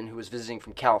cousin, who was visiting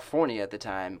from California at the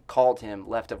time, called him,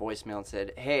 left a voicemail, and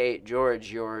said, hey,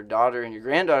 George, your daughter and your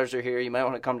granddaughters are here. You might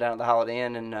want to come down to the Holiday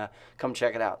Inn and come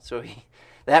check it out. So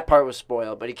that part was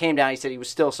spoiled. But he came down. He said he was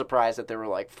still surprised that there were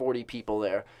like 40 people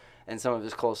there and some of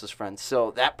his closest friends.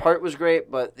 So that part was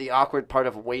great, but the awkward part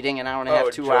of waiting an hour and a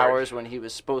half, 2 hours when he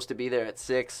was supposed to be there at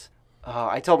 6.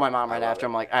 I told my mom right after,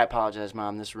 I'm like, I apologize,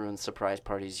 Mom. This ruins surprise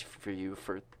parties for you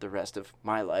for the rest of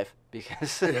my life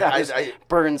because I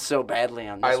burned so badly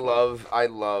on this I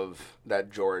love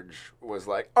that George was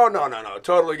like, oh, no,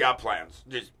 totally got plans.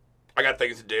 Just, I got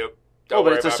things to do. Oh, but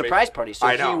worry it's a about me. surprise party, so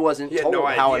I know. he wasn't He had told no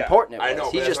how idea. important it I was.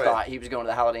 know, He but just that's why- thought he was going to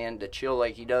the Holiday Inn to chill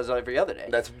like he does every other day.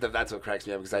 That's what cracks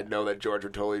me up because I know that George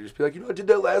would totally just be like, I did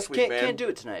that last week, man. Can't do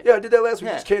it tonight. Yeah, I did that last week.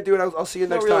 Yeah. Just can't do it. I'll see you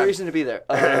No next real time. reason to be there.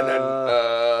 And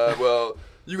then, well,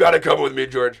 you got to come with me,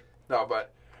 George. No,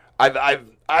 but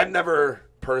I've never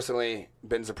personally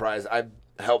been surprised. I've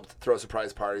helped throw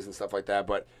surprise parties and stuff like that.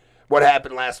 But what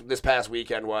happened this past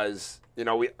weekend was,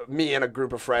 me and a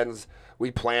group of friends, we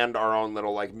planned our own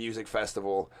little like music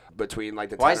festival between like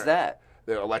the. Why's that?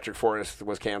 The Electric Forest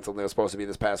was canceled. And it was supposed to be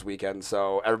this past weekend,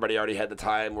 so everybody already had the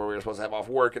time where we were supposed to have off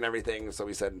work and everything. So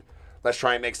we said, let's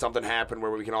try and make something happen where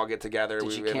we can all get together.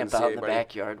 Did you haven't camp seen out in the anybody.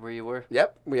 backyard where you were?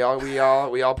 Yep, we all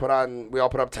put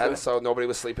up tents, so nobody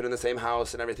was sleeping in the same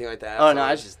house and everything like that. Oh so, no,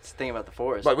 I was just thinking about the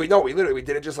forest. But we did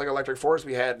it just like Electric Forest.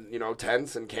 We had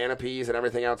tents and canopies and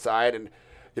everything outside, and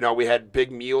we had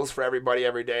big meals for everybody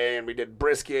every day, and we did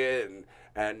brisket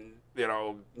and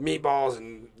meatballs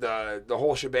and the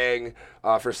whole shebang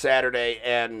for Saturday.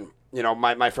 And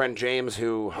my friend James,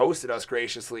 who hosted us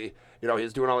graciously, he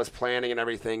was doing all this planning and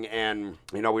everything. And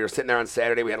we were sitting there on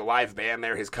Saturday. We had a live band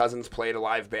there. His cousins played a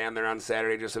live band there on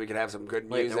Saturday just so we could have some good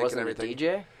music. Wait, there wasn't and everything.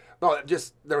 a DJ? No,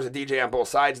 there was a DJ on both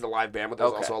sides of the live band, but there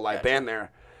was Okay, also a live gotcha. band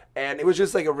there. And it was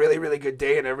just like a really, really good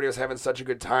day, and everybody was having such a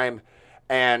good time.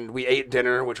 And we ate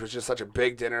dinner, which was just such a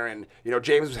big dinner. And,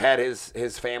 James had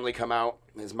his family come out,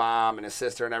 his mom and his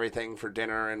sister and everything for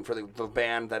dinner and for the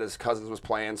band that his cousins was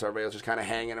playing. So everybody was just kind of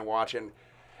hanging and watching.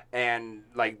 And,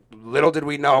 like, little did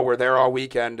we know, we're there all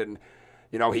weekend. And,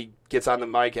 he gets on the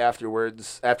mic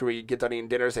afterwards, after we get done eating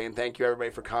dinner, saying, thank you, everybody,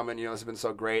 for coming. This has been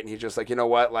so great. And he's just like, you know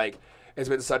what, like, it's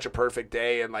been such a perfect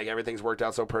day, and like everything's worked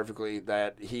out so perfectly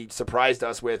that he surprised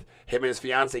us with him and his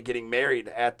fiance getting married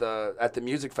at the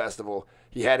music festival.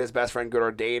 He had his best friend get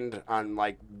ordained on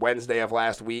like Wednesday of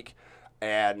last week,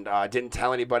 and didn't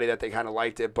tell anybody that they kind of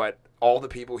liked it, but all the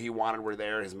people he wanted were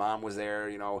there. His mom was there,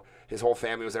 his whole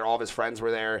family was there, all of his friends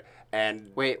were there.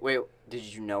 And Wait, did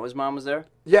you know his mom was there?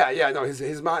 yeah, no,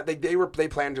 his mom, they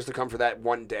planned just to come for that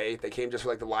one day. They came just for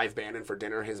like the live band and for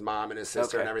dinner, his mom and his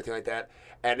sister Okay. and everything like that.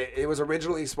 And it was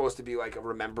originally supposed to be like a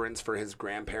remembrance for his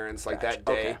grandparents like that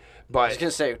day. Okay. I was But gonna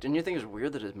say, didn't you think it was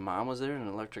weird that his mom was there in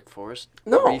Electric Forest?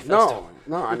 no. Festival?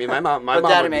 I mean, my mom But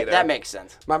would be there. that makes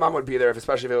sense. My mom would be there,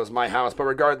 especially if it was my house. But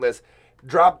regardless,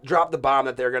 drop the bomb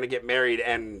that they're going to get married,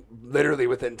 and literally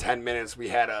within 10 minutes, we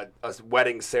had a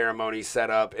wedding ceremony set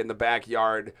up in the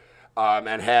backyard,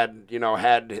 and had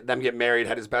them get married,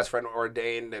 had his best friend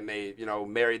ordained, and they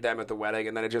married them at the wedding,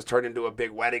 and then it just turned into a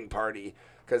big wedding party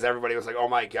because everybody was like, oh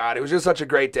my God, it was just such a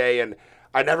great day. And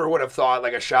I never would have thought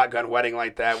like a shotgun wedding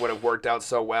like that would have worked out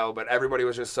so well, but everybody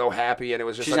was just so happy, and it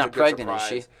was just She's such not a good pregnant, is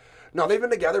surprise. she? No, they've been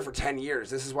together for 10 years.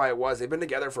 This is why it was. They've been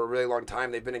together for a really long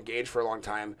time. They've been engaged for a long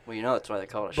time. Well, that's why they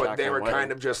call it a But shotgun they were wedding.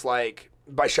 kind of just like,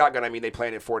 by shotgun, I mean they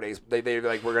planned it 4 days. They were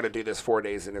like, we're going to do this 4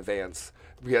 days in advance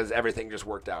because everything just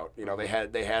worked out. They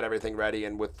had everything ready,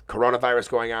 and with coronavirus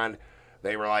going on,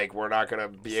 they were like, we're not going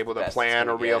to be able to Best plan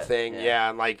a to real get, thing. yeah. Yeah,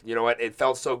 and like, you know what? It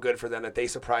felt so good for them that they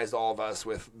surprised all of us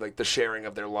with like the sharing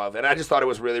of their love. And I just thought it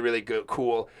was really, really good,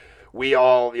 cool. We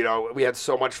all, we had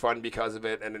so much fun because of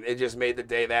it, and it just made the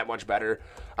day that much better.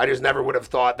 I just never would have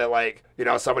thought that, like,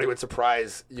 somebody would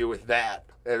surprise you with that.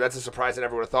 And that's a surprise I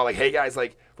never would have thought. Like, hey, guys,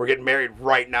 like, we're getting married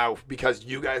right now because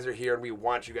you guys are here, and we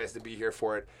want you guys to be here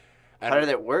for it. And How did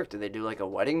it work? Did they do like a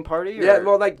wedding party? Or? yeah,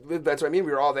 well, like, that's what I mean.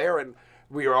 We were all there, and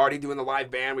we were already doing the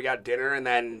live band. We got dinner, and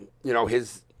then,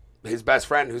 his best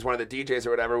friend, who's one of the DJs or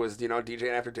whatever, was, DJing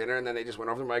after dinner, and then they just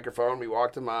went over the microphone. We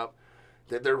walked him up.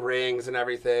 Did their rings and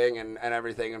everything and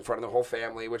everything in front of the whole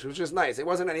family, which was just nice. It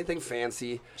wasn't anything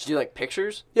fancy. Did you do like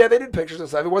pictures? Yeah, they did pictures and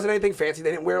stuff. It wasn't anything fancy.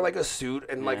 They didn't wear like a suit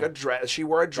and like a dress. She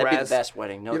wore a dress. That'd be the best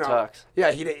wedding. No tux.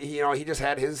 Yeah, he just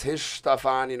had his stuff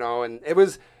on, and it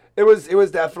was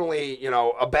definitely,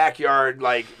 a backyard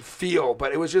like feel,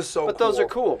 but it was just so But cool. those are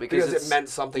cool because it it's meant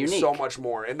something unique. so much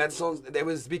more. And it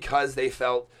was because they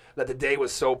felt that the day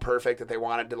was so perfect that they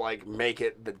wanted to like make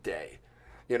it the day.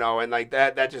 And like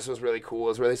that just was really cool. It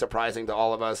was really surprising to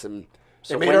all of us, and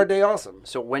So it made when- our day awesome.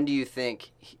 So when do you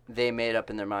think they made up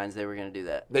in their minds they were going to do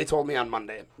that? They told me on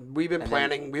Monday. We've been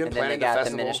planning And then they the got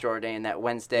festival. the minister ordained that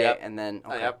Wednesday, Yep. and then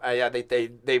okay. Yeah,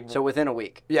 they. So within a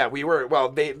week. Yeah, we were. Well,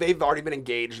 they've already been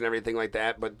engaged and everything like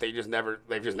that, but they've just never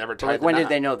tied Like the when did knot.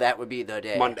 they know that would be the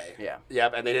day? Monday. Yeah.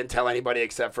 Yep, and they didn't tell anybody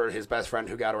except for his best friend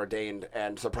who got ordained,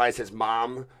 and surprised his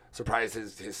mom, surprised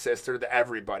his sister,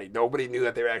 everybody. Nobody knew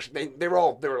that they were actually they were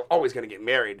always going to get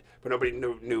married, but nobody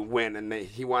knew when, and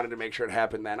he wanted to make sure it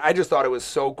happened then. I just thought it was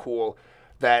so cool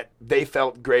that they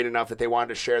felt great enough that they wanted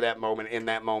to share that moment in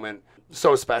that moment.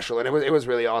 So special, and it was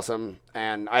really awesome,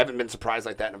 and I haven't been surprised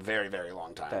like that in a very, very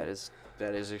long time. That is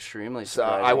That is extremely So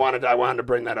surprising. I wanted to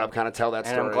bring that up, kind of tell that and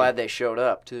story. I'm glad they showed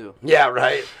up, too. Yeah,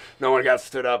 right. No one got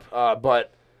stood up.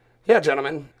 But, yeah,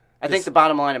 gentlemen. I think the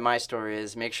bottom line of my story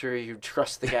is make sure you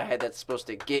trust the guy that's supposed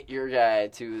to get your guy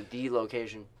to the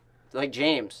location. Like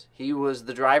James, he was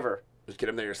the driver. Just get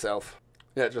him there yourself.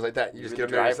 Yeah, just like that. You just were get him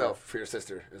the there driver. yourself for your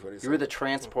sister, is what he said. You were the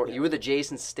transport. You were the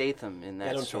Jason Statham in that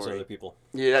I don't story. trust other people.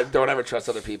 Yeah, don't ever trust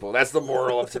other people. That's the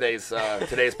moral of today's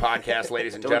podcast,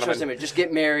 ladies and Don't gentlemen. trust him. Just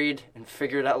get married and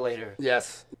figure it out later.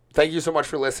 Yes. Thank you so much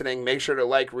for listening. Make sure to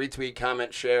like, retweet,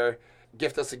 comment, share,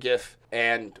 gift us a GIF,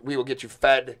 and we will get you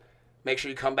fed. Make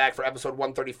sure you come back for episode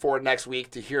 134 next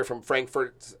week to hear from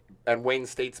Frankfurt and Wayne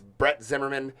State's Brett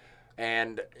Zimmerman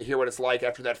and hear what it's like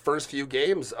after that first few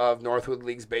games of Northwood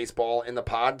League's baseball in the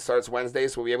pod. Starts Wednesday,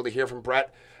 so we'll be able to hear from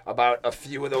Brett about a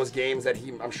few of those games that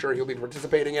I'm sure he'll be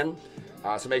participating in.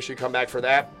 So make sure you come back for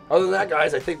that. Other than that,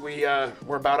 guys, I think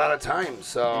we're about out of time.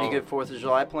 So Any good 4th of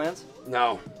July plans?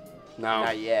 No.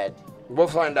 Not yet. We'll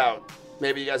find out.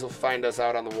 Maybe you guys will find us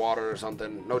out on the water or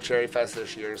something. No Cherry Fest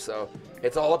this year, so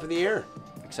it's all up in the air.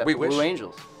 Except We for Blue wish.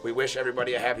 Angels. We wish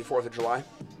everybody a happy 4th of July.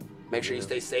 Make sure you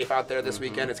stay safe out there this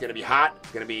weekend. It's going to be hot.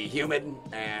 It's going to be humid.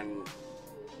 And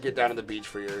get down to the beach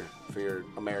for your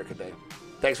America Day.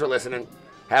 Thanks for listening.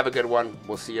 Have a good one.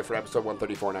 We'll see you for episode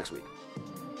 134 next week.